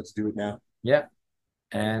do it, let's do it now. Yeah.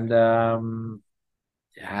 And I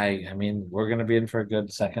mean, we're going to be in for a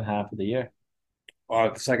good second half of the year.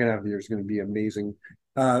 The second half of the year is going to be amazing.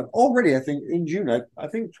 Already, I think in June, I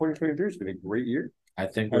think 2023 is going to be a great year. I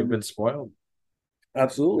think we've been spoiled.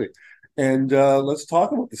 Absolutely. And let's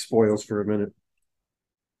talk about the spoils for a minute.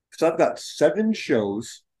 So I've got 7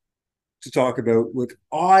 shows to talk about, what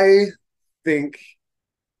I think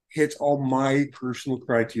hits all my personal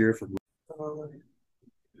criteria for.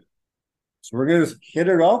 So we're going to hit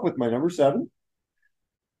it off with my number 7.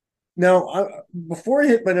 Now, before I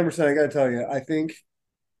hit my number 7, I got to tell you, I think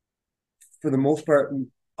for the most part,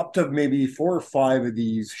 up to maybe 4 or 5 of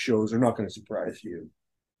these shows are not going to surprise you,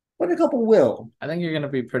 but a couple will. I think you're going to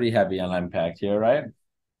be pretty heavy on Impact here, right?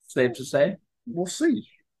 Safe to say? We'll see.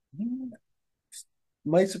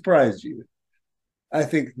 Might surprise you. I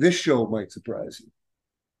think this show might surprise you.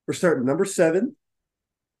 We're starting number 7.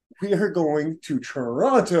 We are going to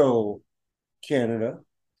Toronto, Canada,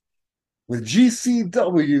 with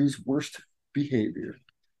GCW's Worst Behavior.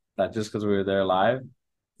 That just because we were there live?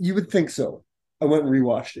 You would think so. I went and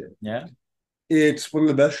rewatched it. Yeah. It's one of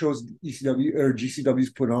the best shows ECW or GCW's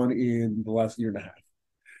put on in the last year and a half.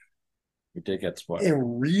 We did get spoiled. And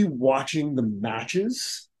rewatching the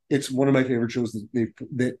matches It's one of my favorite shows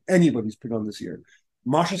that anybody's put on this year.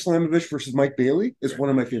 Masha Slamovich versus Mike Bailey is one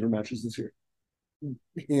of my favorite matches this year,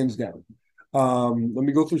 hands down. Let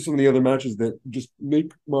me go through some of the other matches that just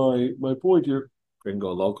make my point here.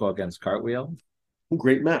 Gringo Loco against Cartwheel.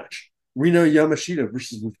 Great match. Rina Yamashita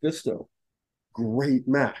versus Lufisto. Great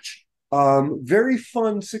match. Very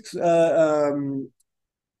fun six-man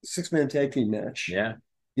tag team match. Yeah.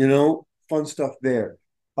 Fun stuff there.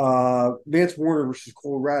 Vance Warner versus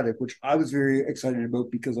Cole Raddick, which I was very excited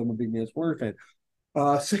about because I'm a big Vance Warner fan.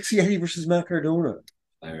 Sexy Eddie versus Matt Cardona.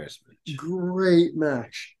 Hilarious match. Great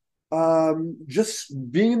match. Just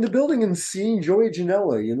being in the building and seeing Joey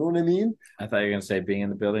Janela, you know what I mean? I thought you were gonna say being in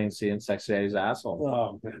the building and seeing Sexy Eddie's asshole.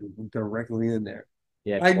 Oh man, directly in there.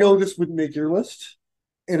 Yeah, I know this wouldn't make your list,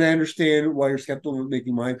 and I understand why you're skeptical of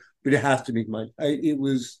making mine, but it has to make mine.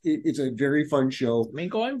 It's a very fun show. I mean,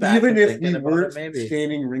 going back, even if we weren't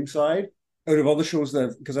standing ringside, out of all the shows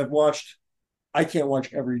because I've watched, I can't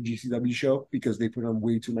watch every GCW show because they put on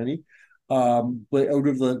way too many. But out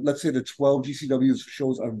of let's say the 12 GCW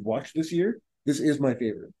shows I've watched this year, this is my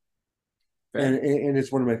favorite. And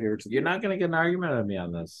it's one of my favorites. You're not going to get an argument out of me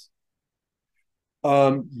on this.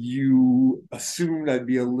 You assumed I'd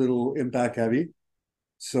be a little Impact heavy.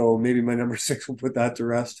 So maybe my number 6 will put that to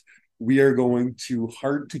rest. We are going to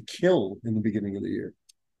Hard to Kill in the beginning of the year.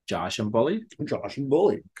 Josh and Bully? Josh and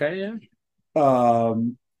Bully. Okay, yeah.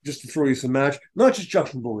 Just to throw you some match. Not just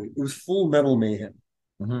Josh and Bully. It was Full Metal Mayhem.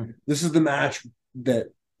 Mm-hmm. This is the match that,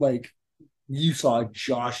 you saw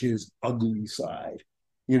Josh's ugly side.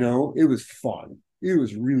 It was fun. It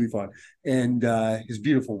was really fun. And his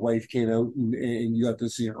beautiful wife came out, and you got to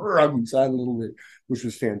see her ugly side a little bit, which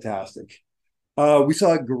was fantastic. We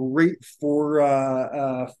saw a great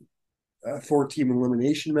four-team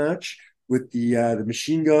elimination match with the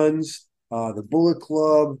Machine Guns, the Bullet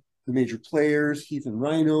Club, the Major Players, Heath and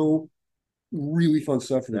Rhino. Really fun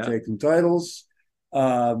stuff for the tag team titles.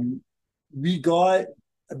 We got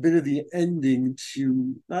a bit of the ending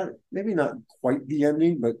to maybe not quite the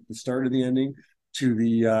ending, but the start of the ending to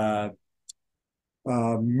the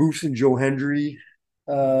Moose and Joe Hendry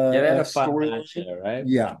they had a fun match there, right?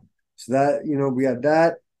 Yeah. So that, we had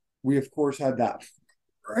that. We, of course, had that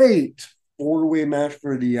great 4-way match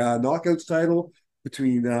for the Knockouts title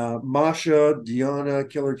between Masha, Deanna,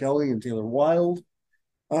 Killer Kelly, and Taylor Wilde.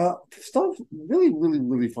 Stuff, really, really,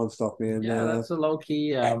 really fun stuff, man. Yeah, that's a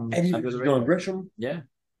low-key... Eddie versus John Grisham. Yeah.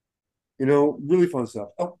 Really fun stuff.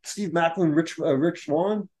 Oh, Steve Macklin, Rich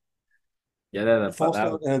Swann. Yeah, the False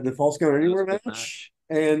Count Anywhere match.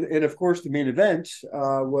 And of course, the main event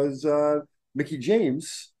was Mickie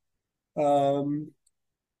James bringing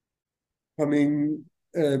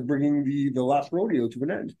the last rodeo to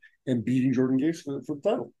an end and beating Jordan Gates for the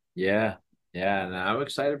title. Yeah, and I'm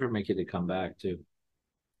excited for Mickie to come back too.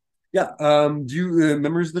 Yeah. Do you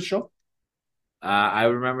members of the show? I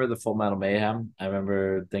remember the Full Metal Mayhem. I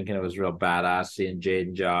remember thinking it was real badass seeing Jade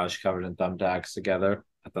and Josh covered in thumbtacks together.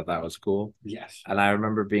 I thought that was cool. Yes. And I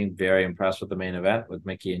remember being very impressed with the main event with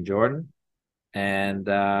Mickie and Jordan. And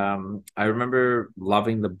I remember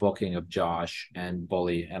loving the booking of Josh and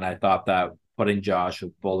Bully. And I thought that putting Josh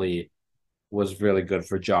with Bully was really good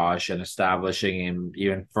for Josh and establishing him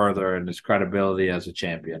even further in his credibility as a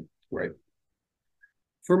champion. Right.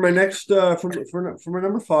 For my next, for my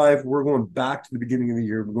number 5, we're going back to the beginning of the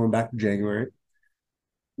year. We're going back to January.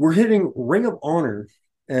 We're hitting Ring of Honor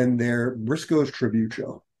and their Briscoes tribute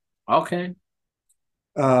show. Okay.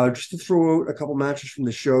 Just to throw out a couple matches from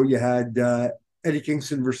the show, you had Eddie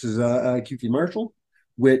Kingston versus QT Marshall,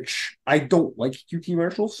 which I don't like QT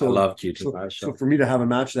Marshall. So I love QT Marshall. So for me to have a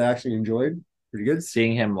match that I actually enjoyed, pretty good.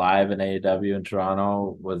 Seeing him live in AEW in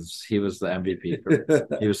Toronto he was the MVP. For me.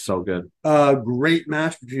 He was so good. Great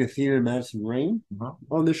match between Athena and Madison Rayne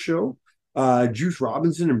on this show. Juice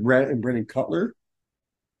Robinson and Brendan Cutler.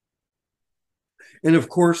 And of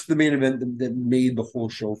course, the main event that made the whole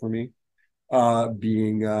show for me,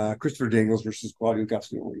 being Christopher Daniels versus Claudio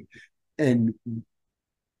Castagnoli. And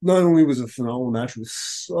not only was it a phenomenal match, it was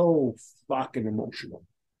so fucking emotional.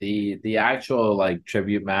 The actual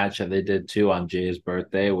tribute match that they did too on Jay's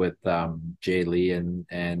birthday with Jay Lee and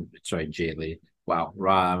Jay Lee. Wow,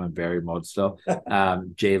 I'm in Barry mode still.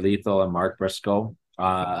 Jay Lethal and Mark Briscoe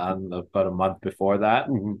about a month before that.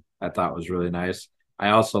 Mm-hmm. I thought was really nice. I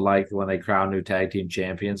also liked when they crowned new tag team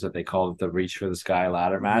champions that they called it the Reach for the Sky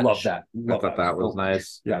ladder match. Love that. I thought that was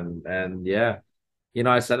nice. Yeah. And yeah,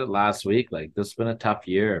 I said it last week. This has been a tough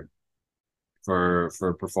year for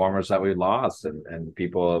performers that we lost and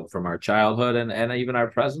people from our childhood and even our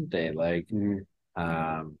present day.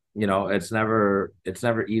 It's never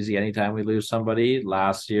easy anytime we lose somebody.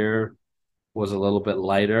 Last year, was a little bit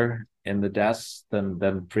lighter in the deaths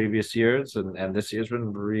than previous years, and this year's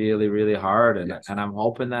been really, really hard. And I'm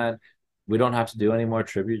hoping that we don't have to do any more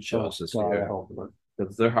tribute shows this God, I year hope not.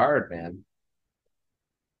 because they're hard, man.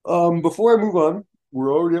 Before I move on,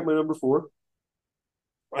 we're already at my number 4.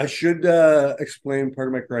 I should explain part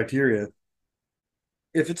of my criteria.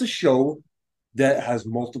 If it's a show that has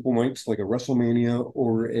multiple nights, like a WrestleMania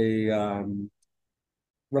or a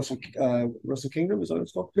Wrestle Kingdom, is that what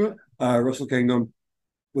it's called? Yeah. Wrestle Kingdom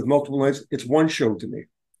with multiple nights, it's one show to me.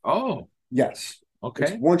 Oh, Yes, it's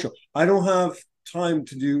okay. one show. I don't have time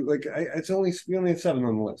to do like we only have 7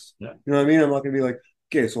 on the list. Yeah. You know what I mean? I'm not gonna be like,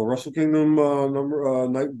 okay, so Wrestle Kingdom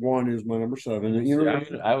night 1 is my number 7. And, you know,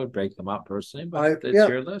 I would break them up personally, but it's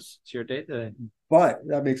your list. It's your day today. But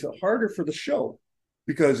that makes it harder for the show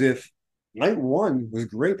because if night 1 was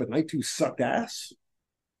great, but night 2 sucked ass,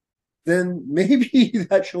 then maybe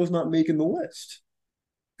that show's not making the list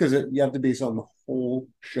because you have to base it on the whole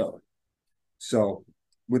show. So,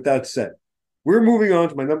 with that said, we're moving on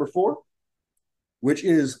to my number 4, which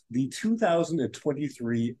is the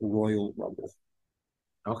 2023 Royal Rumble.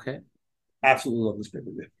 Okay. Absolutely love this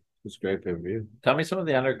pay-per-view. It's a great pay-per-view. Tell me some of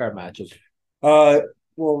the undercard matches. I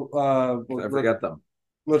forget them.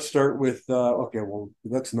 Let's start with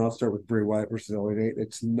let's not start with Bray Wyatt versus LA Knight.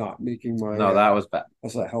 It's not making my No, that was bad.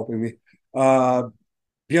 That's not helping me.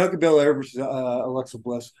 Bianca Belair versus Alexa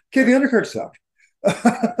Bliss. Okay, the undercard sucked.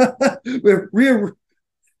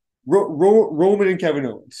 Roman and Kevin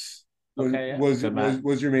Owens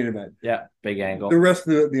was your main event. Yeah, big angle. The rest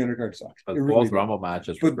of the undercard sucks. But both Rumble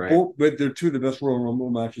matches were great. But they're 2 of the best Royal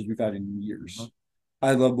Rumble matches we've had in years. Mm-hmm.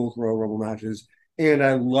 I love both Royal Rumble matches, and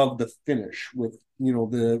I love the finish with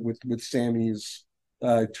with Sammy's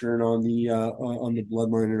turn on the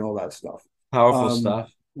bloodline and all that stuff. Powerful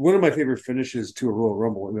stuff. One of my favorite finishes to a Royal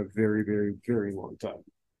Rumble in a very, very, very long time.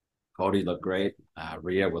 Cody looked great.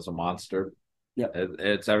 Rhea was a monster. Yeah,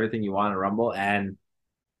 it's everything you want in Rumble, and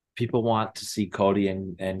people want to see Cody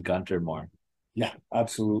and Gunter more. Yeah,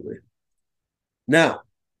 absolutely. Now,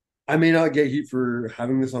 I may not get heat for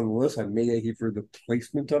having this on the list. I may get heat for the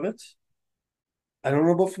placement of it. I don't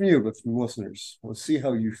know about from you, but from listeners, let's see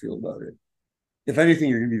how you feel about it. If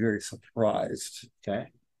anything, you're going to be very surprised. Okay.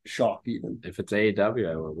 Shocked even. If it's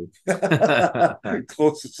AEW, I will be.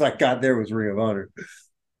 Closest I got there was Ring of Honor.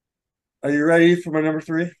 Are you ready for my number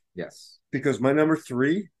 3? Yes. Because my number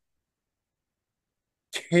 3,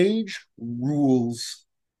 Cage rules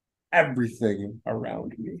everything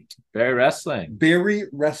around me. Barrie Wrestling. Barrie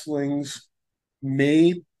Wrestling's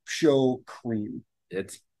May show cream.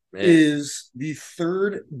 Is the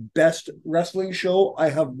 3rd best wrestling show I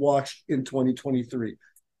have watched in 2023.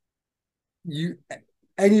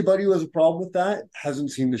 Anybody who has a problem with that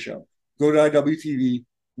hasn't seen the show. Go to IWTV,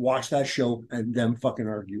 watch that show, and then fucking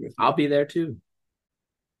argue with me. I'll be there too.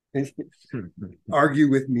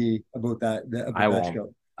 Argue with me about that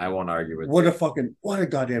show. I won't argue with you. What a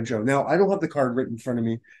goddamn show. Now, I don't have the card right in front of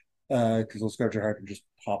me because those cards are hard to just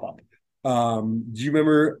pop up. Do you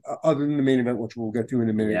remember, other than the main event, which we'll get to in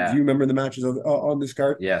a minute, do you remember the matches on this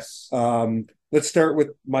card? Yes. Let's start with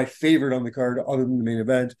my favorite on the card, other than the main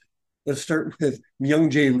event. Let's start with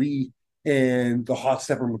Myung Jae Lee and the hot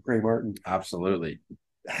stepper McCray Martin. Absolutely.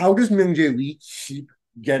 How does Myung Jae Lee keep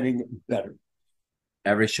getting better?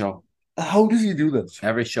 Every show. How does he do this?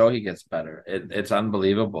 Every show he gets better. It's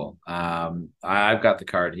unbelievable. I've got the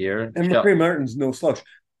card here. And McCray Martin's no slouch.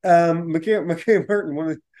 McCray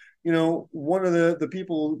Martin, one of the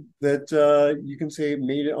people that you can say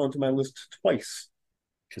made it onto my list twice.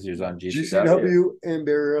 Because he was on GCW and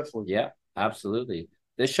Barrie Wrestling. Yeah, absolutely.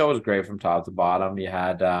 This show was great from top to bottom. You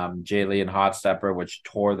had Jay Lee and Hot Stepper, which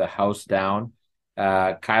tore the house down.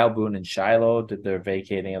 Kyle Boone and Shiloh did their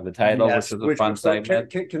vacating of the title, which was a fun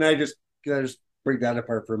segment. Can I just break that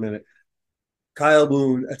apart for a minute? Kyle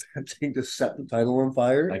Boone attempting to set the title on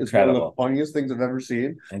fire is one of the funniest things I've ever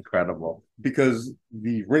seen. Incredible. Because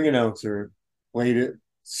the ring announcer played it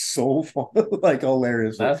so fun, like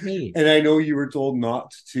hilarious. That's me. And I know you were told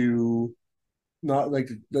not to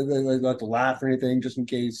laugh or anything, just in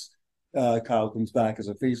case Kyle comes back as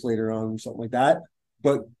a face later on or something like that.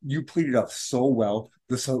 But you played it up so well.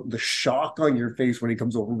 The shock on your face when he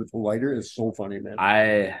comes over with the lighter is so funny, man.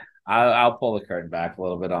 I'll pull the curtain back a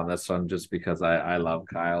little bit on this one just because I love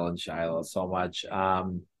Kyle and Shiloh so much.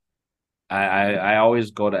 I always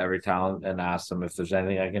go to every talent and ask them if there's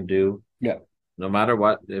anything I can do. Yeah. No matter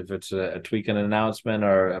what, if it's a tweak an announcement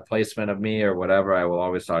or a placement of me or whatever, I will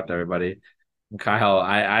always talk to everybody. And Kyle,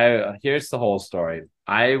 I here's the whole story.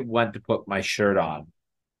 I went to put my shirt on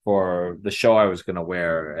for the show I was going to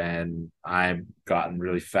wear, and I've gotten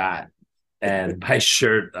really fat. And my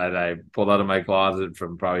shirt that I pulled out of my closet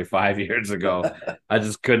from probably 5 years ago, I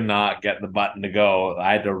just could not get the button to go.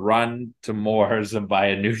 I had to run to Moore's and buy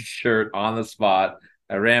a new shirt on the spot.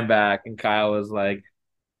 I ran back, and Kyle was like,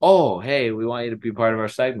 "Oh, hey, we want you to be part of our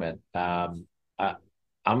segment. I'm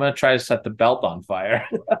gonna try to set the belt on fire."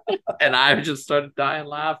 And I just started dying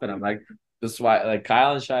laughing. I'm like, "This is why, like,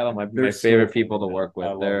 Kyle and Shiloh might be They're my favorite so people to funny, work man. I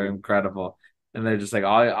with. love They're them. incredible." And they're just like,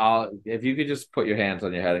 I'll if you could just put your hands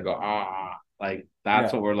on your head and go, like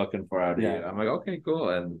that's Yeah. what we're looking for out of Yeah. you. I'm like, okay, cool.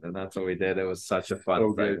 And that's what we did. It was such a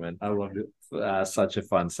fun Good. segment. I loved it. Such a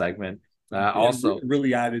fun segment. Also, it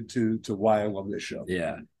really added to why I love this show.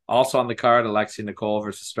 Yeah. Also on the card, Alexi Nicole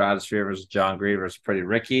versus Stratosphere versus John Green versus Pretty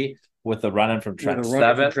Ricky with the run-in from Trent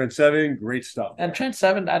Seven. Trent Seven, great stuff. And Trent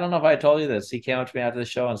Seven, I don't know if I told you this. He came up to me after the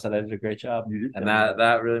show and said I did a great job. And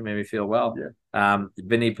that really made me feel well. Yeah.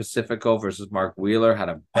 Vinny Pacifico versus Mark Wheeler had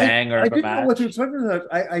a banger. I didn't know what to expect from that.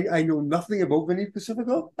 I know nothing about Vinny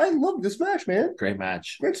Pacifico. I love this match, man. Great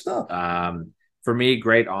match. Great stuff. For me,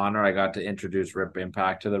 great honor. I got to introduce Rip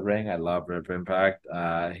Impact to the ring. I love Rip Impact.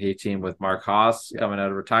 He teamed with Mark Haas coming out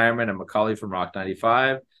of retirement and McCauley from Rock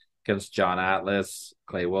 95 against John Atlas,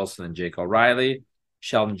 Clay Wilson, and Jake O'Reilly.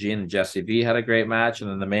 Sheldon Jean and Jesse V had a great match. And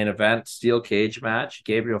then the main event, steel cage match,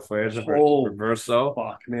 Gabriel Flares versus Reverso.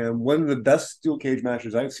 Fuck, man. One of the best steel cage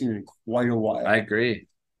matches I've seen in quite a while. I agree.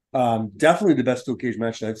 Definitely the best steel cage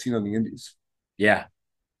match that I've seen on the Indies. Yeah.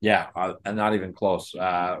 Yeah, and not even close.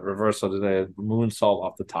 Reversal did a moonsault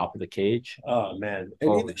off the top of the cage. Oh man!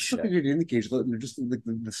 Holy shit! In the cage, just like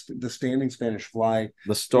the standing Spanish fly.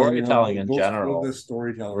 The storytelling in general. The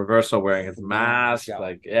storytelling. Reversal wearing his mask,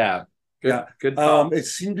 good. Good. It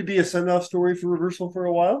seemed to be a send-off story for Reversal for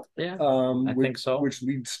a while. Yeah, I think so. Which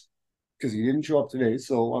leads because he didn't show up today,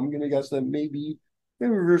 so I'm gonna guess that maybe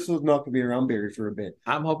Reversal is not gonna be around Barrie for a bit.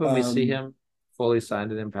 I'm hoping we see him fully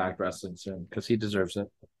signed at Impact Wrestling soon because he deserves it.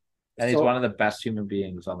 And he's one of the best human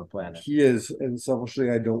beings on the planet. He is, and selfishly,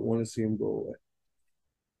 I don't want to see him go away.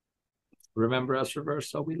 Remember us,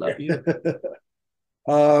 Reverso. We love you.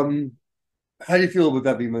 How do you feel about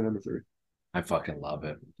that being my number 3? I fucking love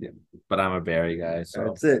it. Yeah, but I'm a Barrie guy, so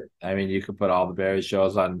that's it. I mean, you could put all the Barrie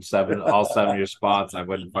shows on all 7 of your spots. I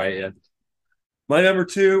wouldn't fight you. My number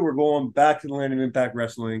 2, we're going back to the land of Impact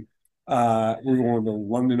Wrestling. We're going to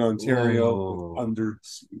London, Ontario, Under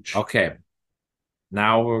Siege. Okay.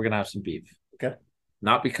 Now we're going to have some beef. Okay.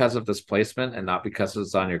 Not because of this placement and not because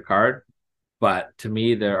it's on your card, but to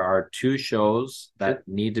me, there are 2 shows that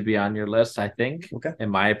need to be on your list, I think, in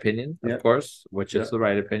my opinion, of course, which is the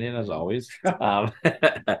right opinion, as always. But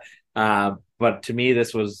to me,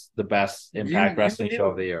 this was the best Impact Wrestling show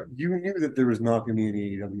of the year. You knew that there was not going to be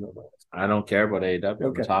any AEW on that. I don't care about AEW.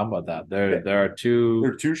 We're talking about that. There are 2.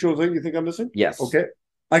 There are 2 shows that you think I'm missing? Yes. Okay.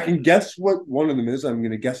 I can guess what one of them is. I'm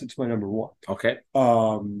going to guess it's my number 1. Okay.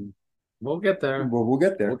 We'll get there. Well, we'll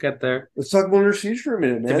get there. We'll get there. Let's talk about Under Siege for a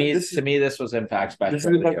minute, man. To me, this was Impact's best. This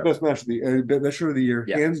is Impact's best match of the best show of the year,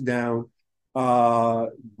 hands down.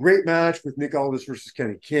 Great match with Nick Aldis versus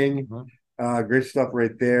Kenny King. Mm-hmm. Great stuff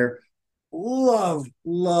right there. Love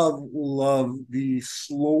the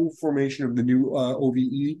slow formation of the new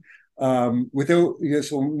OVE.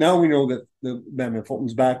 So now we know that the Batman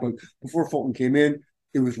Fulton's back, but before Fulton came in,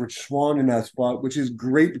 it was Rich Swann in that spot, which is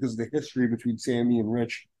great because of the history between Sammy and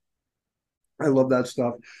Rich. I love that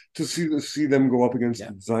stuff. To see them go up against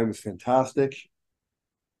the design was fantastic.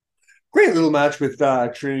 Great little match with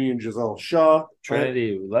Trinity and Giselle Shaw.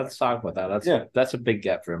 Trinity, let's talk about that. That's a big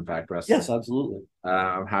get for Impact Wrestling. Yes, absolutely.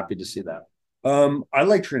 I'm happy to see that. I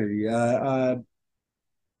like Trinity. I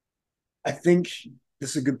think this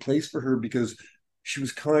is a good place for her because she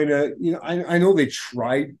was kind of, I know they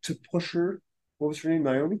tried to push her. What was her name?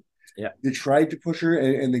 Naomi? Yeah. They tried to push her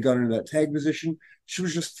and they got her in that tag position. She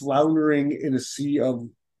was just floundering in a sea of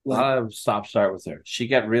a lot of stop-start with her. She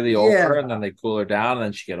get really over and then they cool her down and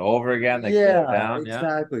then she get over again. They cool her down.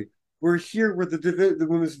 Exactly. We're here where the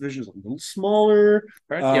women's division is a little smaller.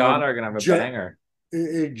 Her and Tiana are going to have a banger.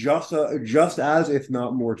 Just as, if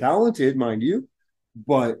not more talented, mind you,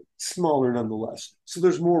 but smaller nonetheless. So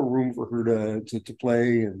there's more room for her to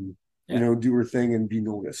play and do her thing and be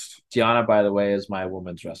noticed. Tiana, by the way, is my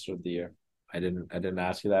women's wrestler of the year. I didn't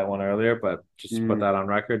ask you that one earlier, but just to put that on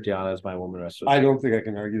record, Tiana is my woman wrestler. I don't think I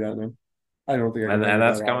can argue that, man. I don't think I can. And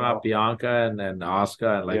that's coming up Bianca and then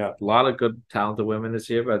Asuka and a lot of good talented women this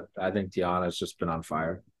year, but I think Tiana has just been on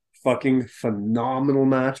fire. Fucking phenomenal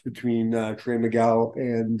match between Trey Miguel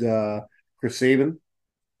and Chris Sabin.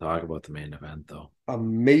 Talk about the main event, though.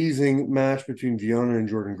 Amazing match between Deonna and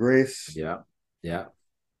Jordan Grace. Yeah.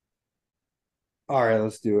 All right,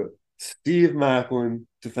 let's do it. Steve Macklin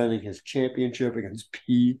defending his championship against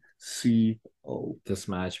This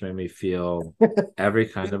match made me feel every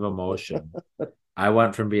kind of emotion. I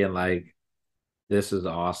went from being like, this is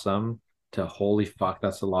awesome, to holy fuck,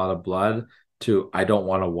 that's a lot of blood, to I don't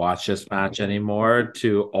want to watch this match anymore,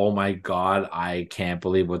 to oh my God, I can't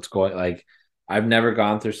believe what's going, like I've never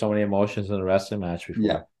gone through so many emotions in a wrestling match before.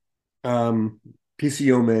 Yeah.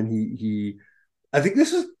 PCO, man, he I think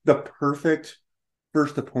this is the perfect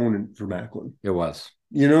first opponent for Macklin. It was.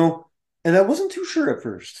 You know, and I wasn't too sure at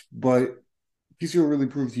first, but PCO really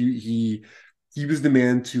proved he was the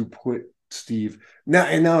man to put Steve. Now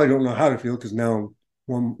I don't know how to feel because now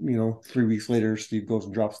 3 weeks later, Steve goes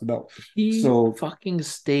and drops the belt. He fucking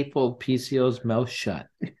stapled PCO's mouth shut.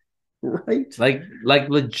 Right? Like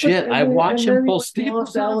legit. I watched him pull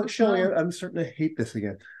Staples. Alex Shelley. I'm starting to hate this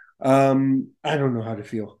again. I don't know how to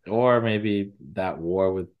feel. Or maybe that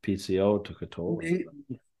war with PCO took a toll.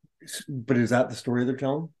 But is that the story they're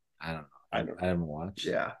telling? I don't know. I didn't watch.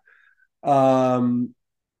 Yeah.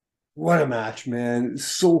 What a match, man.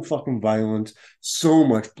 So fucking violent. So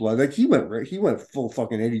much blood. Like he went full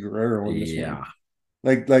fucking Eddie Guerrero in this one.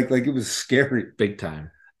 Like it was scary. Big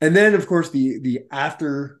time. And then of course the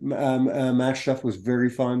after match stuff was very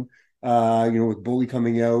fun. With Bully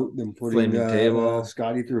coming out, then putting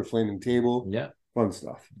Scotty through a flaming table. Yeah. Fun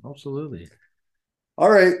stuff. Absolutely. All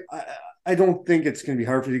right. I don't think it's gonna be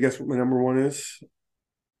hard for you to guess what my number one is.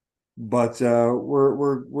 But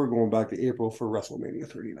we're going back to April for WrestleMania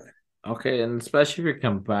 39. Okay, and especially if you're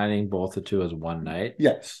combining both the two as one night.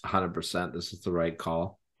 Yes. 100%. This is the right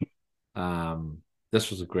call. This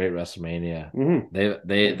was a great WrestleMania. Mm-hmm.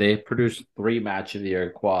 They produced 3 match of the year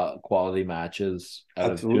quality matches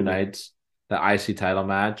out of 2 nights. The IC title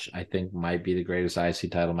match, I think, might be the greatest IC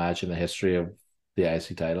title match in the history of the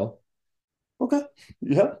IC title. Okay.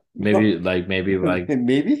 Yeah. Maybe maybe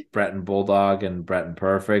Bret and Bulldog and Bret and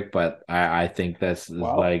Perfect, but I think this is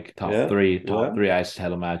like top three IC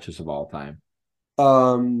title matches of all time.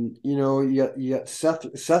 You got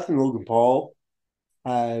Seth and Logan Paul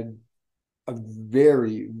had a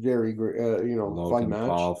very, very great fun match.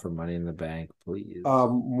 Paul for Money in the Bank, please.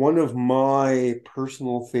 One of my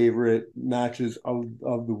personal favorite matches of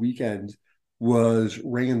the weekend was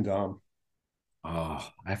Ray and Dom. Oh,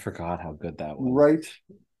 I forgot how good that was. Right.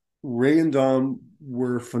 Ray and Dom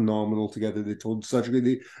were phenomenal together. They told such a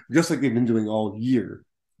good, just like they've been doing all year.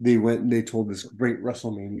 They went and they told this great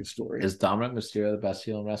WrestleMania story. Is Dominic Mysterio the best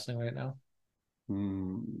heel in wrestling right now?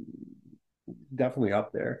 Definitely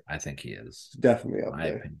up there. I think he is. Definitely up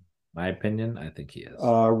there. My opinion, I think he is.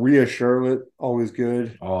 Rhea Charlotte, always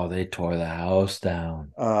good. Oh, they tore the house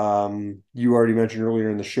down. You already mentioned earlier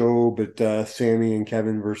in the show, but Sammy and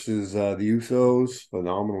Kevin versus the Usos,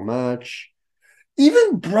 phenomenal match.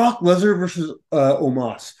 Even Brock Lesnar versus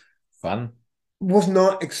Omos. Fun. Was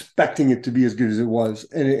not expecting it to be as good as it was,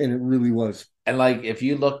 and it really was. And like, if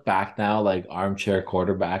you look back now, like armchair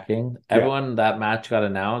quarterbacking, everyone that match got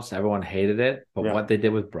announced, everyone hated it. But what they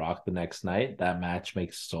did with Brock the next night, that match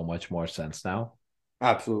makes so much more sense now.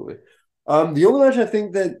 Absolutely. The only match I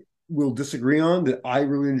think that we'll disagree on that I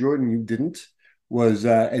really enjoyed and you didn't was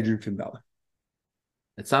Edge and Finn Balor.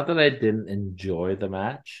 It's not that I didn't enjoy the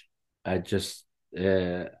match. I just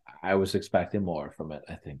I was expecting more from it,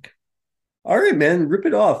 I think. All right, man, rip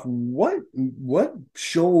it off. What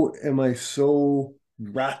show am I so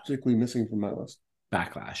drastically missing from my list?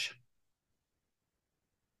 Backlash.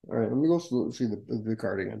 All right, let me go see the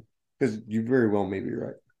card again, because you very well may be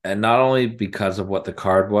right. And not only because of what the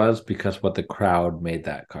card was, because what the crowd made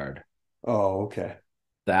that card. Oh, okay.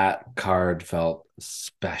 That card felt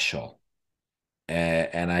special.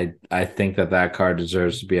 And I think that card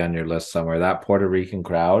deserves to be on your list somewhere. That Puerto Rican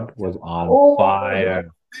crowd was on fire.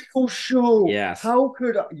 Rico show. Yes. How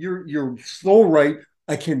could you're so right?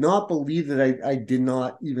 I cannot believe that I did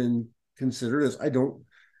not even consider this.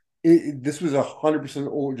 This was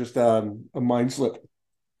 100% just a mind slip.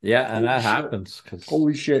 Yeah, and that happens because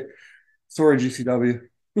holy shit. Sorry, GCW.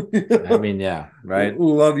 I mean, yeah, right.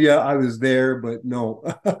 Love you. I was there, but no.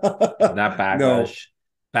 That Backlash. No.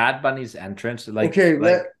 Bad Bunny's entrance. Let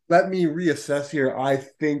me reassess here. I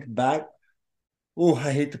think back. Oh,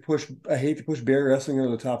 I hate to push Barrie Wrestling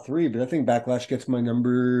into the top 3, but I think Backlash gets my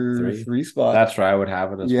number 3 spot. That's where I would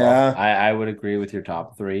have it as well. I would agree with your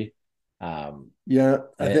top 3. I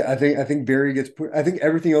think Barrie gets put. I think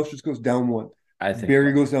everything else just goes down 1. I think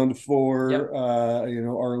Barrie goes down to 4. Yep.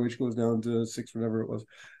 ROH goes down to 6, whatever it was.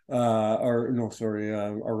 ROH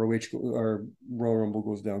or Royal Rumble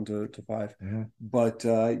goes down to 5. Mm-hmm. But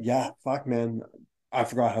fuck, man. I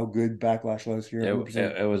forgot how good Backlash was here.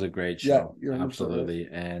 It was a great show. Yeah, absolutely.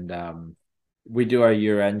 And we do our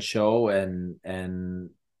year-end show, and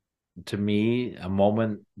to me, a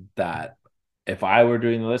moment that if I were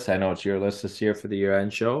doing the list, I know it's your list this year for the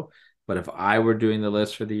year-end show, but if I were doing the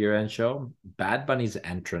list for the year-end show, Bad Bunny's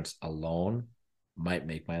entrance alone might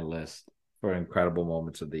make my list for incredible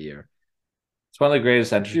moments of the year. It's one of the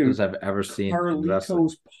greatest entrances Dude, I've ever seen in wrestling.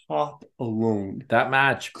 Carlito's pop alone That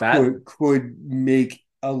match, could make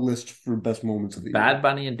a list for best moments of the year. Bad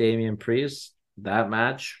Bunny and Damian Priest, that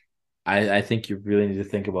match, I think you really need to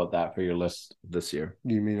think about that for your list this year.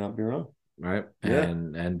 You may not be wrong. Right. Yeah.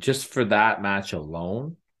 And just for that match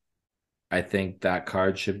alone, I think that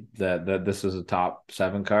card should that this is a top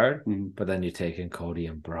 7 card, but then you take in Cody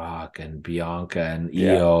and Brock and Bianca and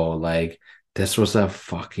Io, like this was a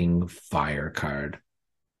fucking fire card.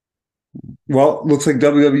 Well, looks like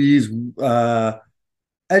WWE's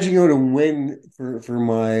edging out a win for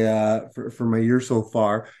my year so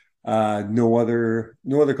far. No other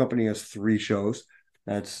company has 3 shows.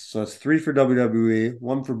 That's 3 for WWE,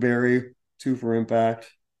 1 for Barrie, 2 for Impact.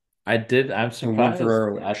 I'm surprised.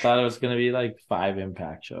 ROH. I thought it was gonna be like 5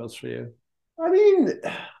 Impact shows for you. I mean,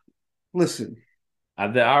 listen,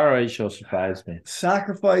 the ROH show surprised me.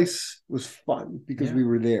 Sacrifice was fun because we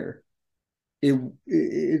were there.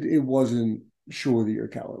 It wasn't show of the year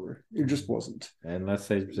caliber. It just wasn't. Unless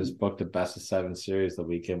they just booked a best of 7 series the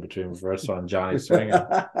weekend between Reversal and Johnny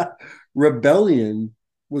Swinger. Rebellion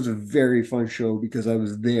was a very fun show because I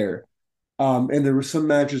was there. And there were some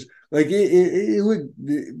matches like it would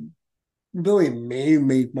Rebellion may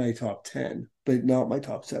make my top 10, but not my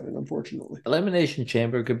top 7, unfortunately. Elimination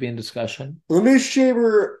Chamber could be in discussion. Elimination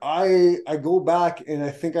Chamber, I go back and I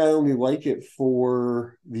think I only like it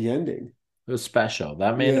for the ending. It was special.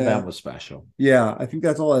 That main event was special. Yeah, I think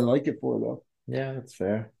that's all I like it for, though. Yeah, that's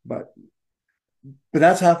fair. But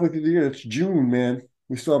that's halfway through the year. It's June, man.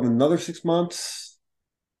 We still have another 6 months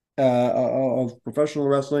of professional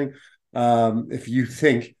wrestling. If you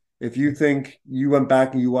think you went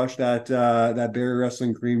back and you watched that Barrie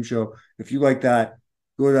Wrestling Cream show, if you like that,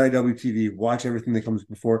 go to IWTV, watch everything that comes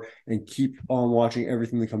before, and keep on watching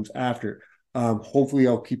everything that comes after. Hopefully,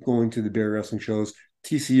 I'll keep going to the Barrie Wrestling shows.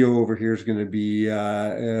 TCO over here is going to be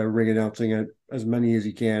ring announcing as many as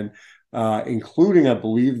he can, including, I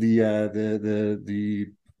believe, the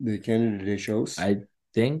Canada Day shows. I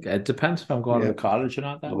think it depends if I'm going to the cottage or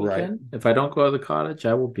not that weekend. If I don't go to the cottage,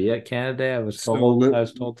 I will be at Canada Day. I was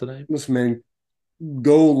told today. Listen, man,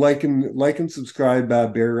 go like and subscribe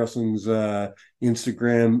Barrie Wrestling's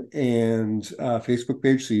Instagram and Facebook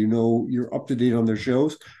page so you know you're up to date on their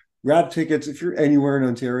shows. Grab tickets if you're anywhere in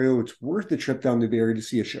Ontario. It's worth the trip down to Barrie to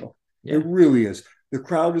see a show. Yeah. It really is. The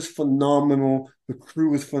crowd is phenomenal. The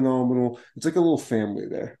crew is phenomenal. It's like a little family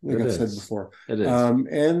there, like I've said before. It is.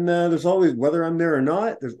 And there's always, whether I'm there or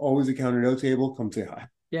not, there's always a counted out table. Come say hi.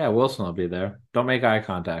 Yeah, Wilson will be there. Don't make eye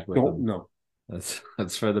contact with him. No. That's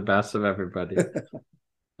for the best of everybody.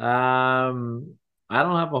 I don't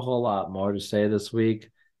have a whole lot more to say this week.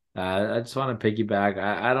 I just want to piggyback.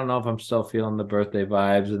 I don't know if I'm still feeling the birthday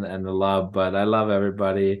vibes and the love, but I love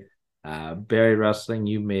everybody. Barrie Wrestling,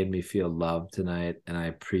 you made me feel loved tonight, and I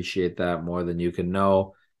appreciate that more than you can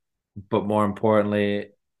know. But more importantly,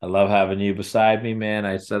 I love having you beside me, man.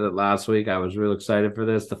 I said it last week. I was real excited for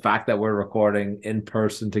this. The fact that we're recording in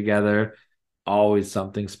person together, always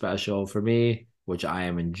something special for me, which I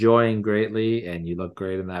am enjoying greatly. And you look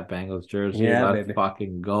great in that Bengals jersey. Yeah, let's baby.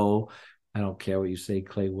 fucking go. I don't care what you say,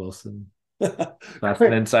 Clay Wilson. That's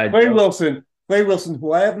an inside Clay joke. Wilson,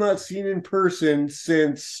 who I have not seen in person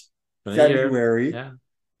since February. Yeah.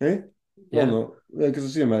 Hey? Yeah. Well, no, because I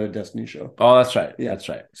see him at a Destiny show. Oh, that's right. Yeah. That's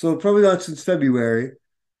right. So probably not since February.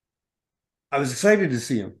 I was excited to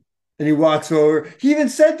see him. And he walks over. He even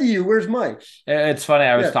said to you, "Where's Mike?" It's funny.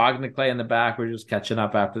 I was talking to Clay in the back. We're just catching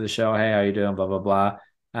up after the show. Hey, how you doing? Blah, blah, blah.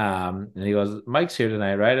 And he goes, "Mike's here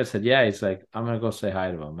tonight, right?" I said, "Yeah." He's like, "I'm going to go say hi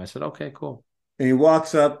to him." I said, "Okay, cool." And he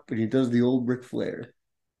walks up and he does the old Ric Flair.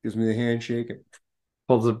 Gives me the handshake and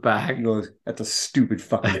pulls it back. He goes, "That's a stupid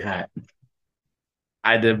fucking hat."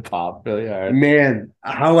 I did pop really hard. Man,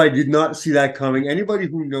 how I did not see that coming. Anybody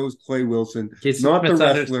who knows Clay Wilson, not the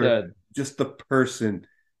wrestler, just the person,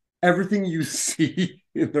 everything you see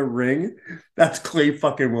in the ring, that's Clay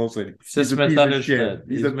fucking Wilson. He's misunderstood.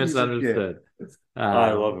 He's misunderstood.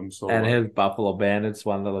 I love him so much. And his Buffalo Bandits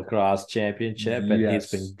won the lacrosse championship, and he's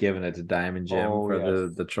been giving it to Diamond Jim for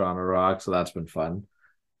the Toronto Rock, so that's been fun.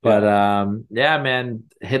 But yeah, man,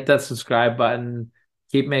 hit that subscribe button.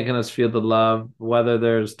 Keep making us feel the love, whether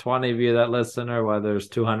there's 20 of you that listen or whether there's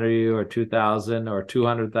 200 of you or 2,000 or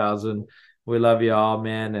 200,000. We love you all,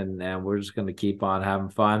 man, and we're just going to keep on having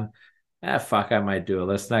fun. Fuck, I might do a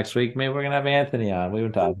list next week. Maybe we're going to have Anthony on. We've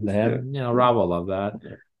been talking to him. You know, Rob will love that.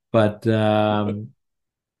 But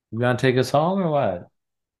You gonna take us home or what?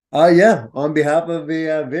 Yeah, on behalf of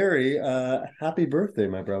the very happy birthday,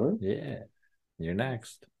 my brother. Yeah, you're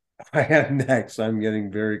next. I am next. I'm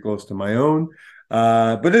getting very close to my own.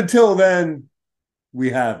 But until then, we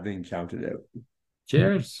have been counted out.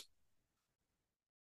 Cheers.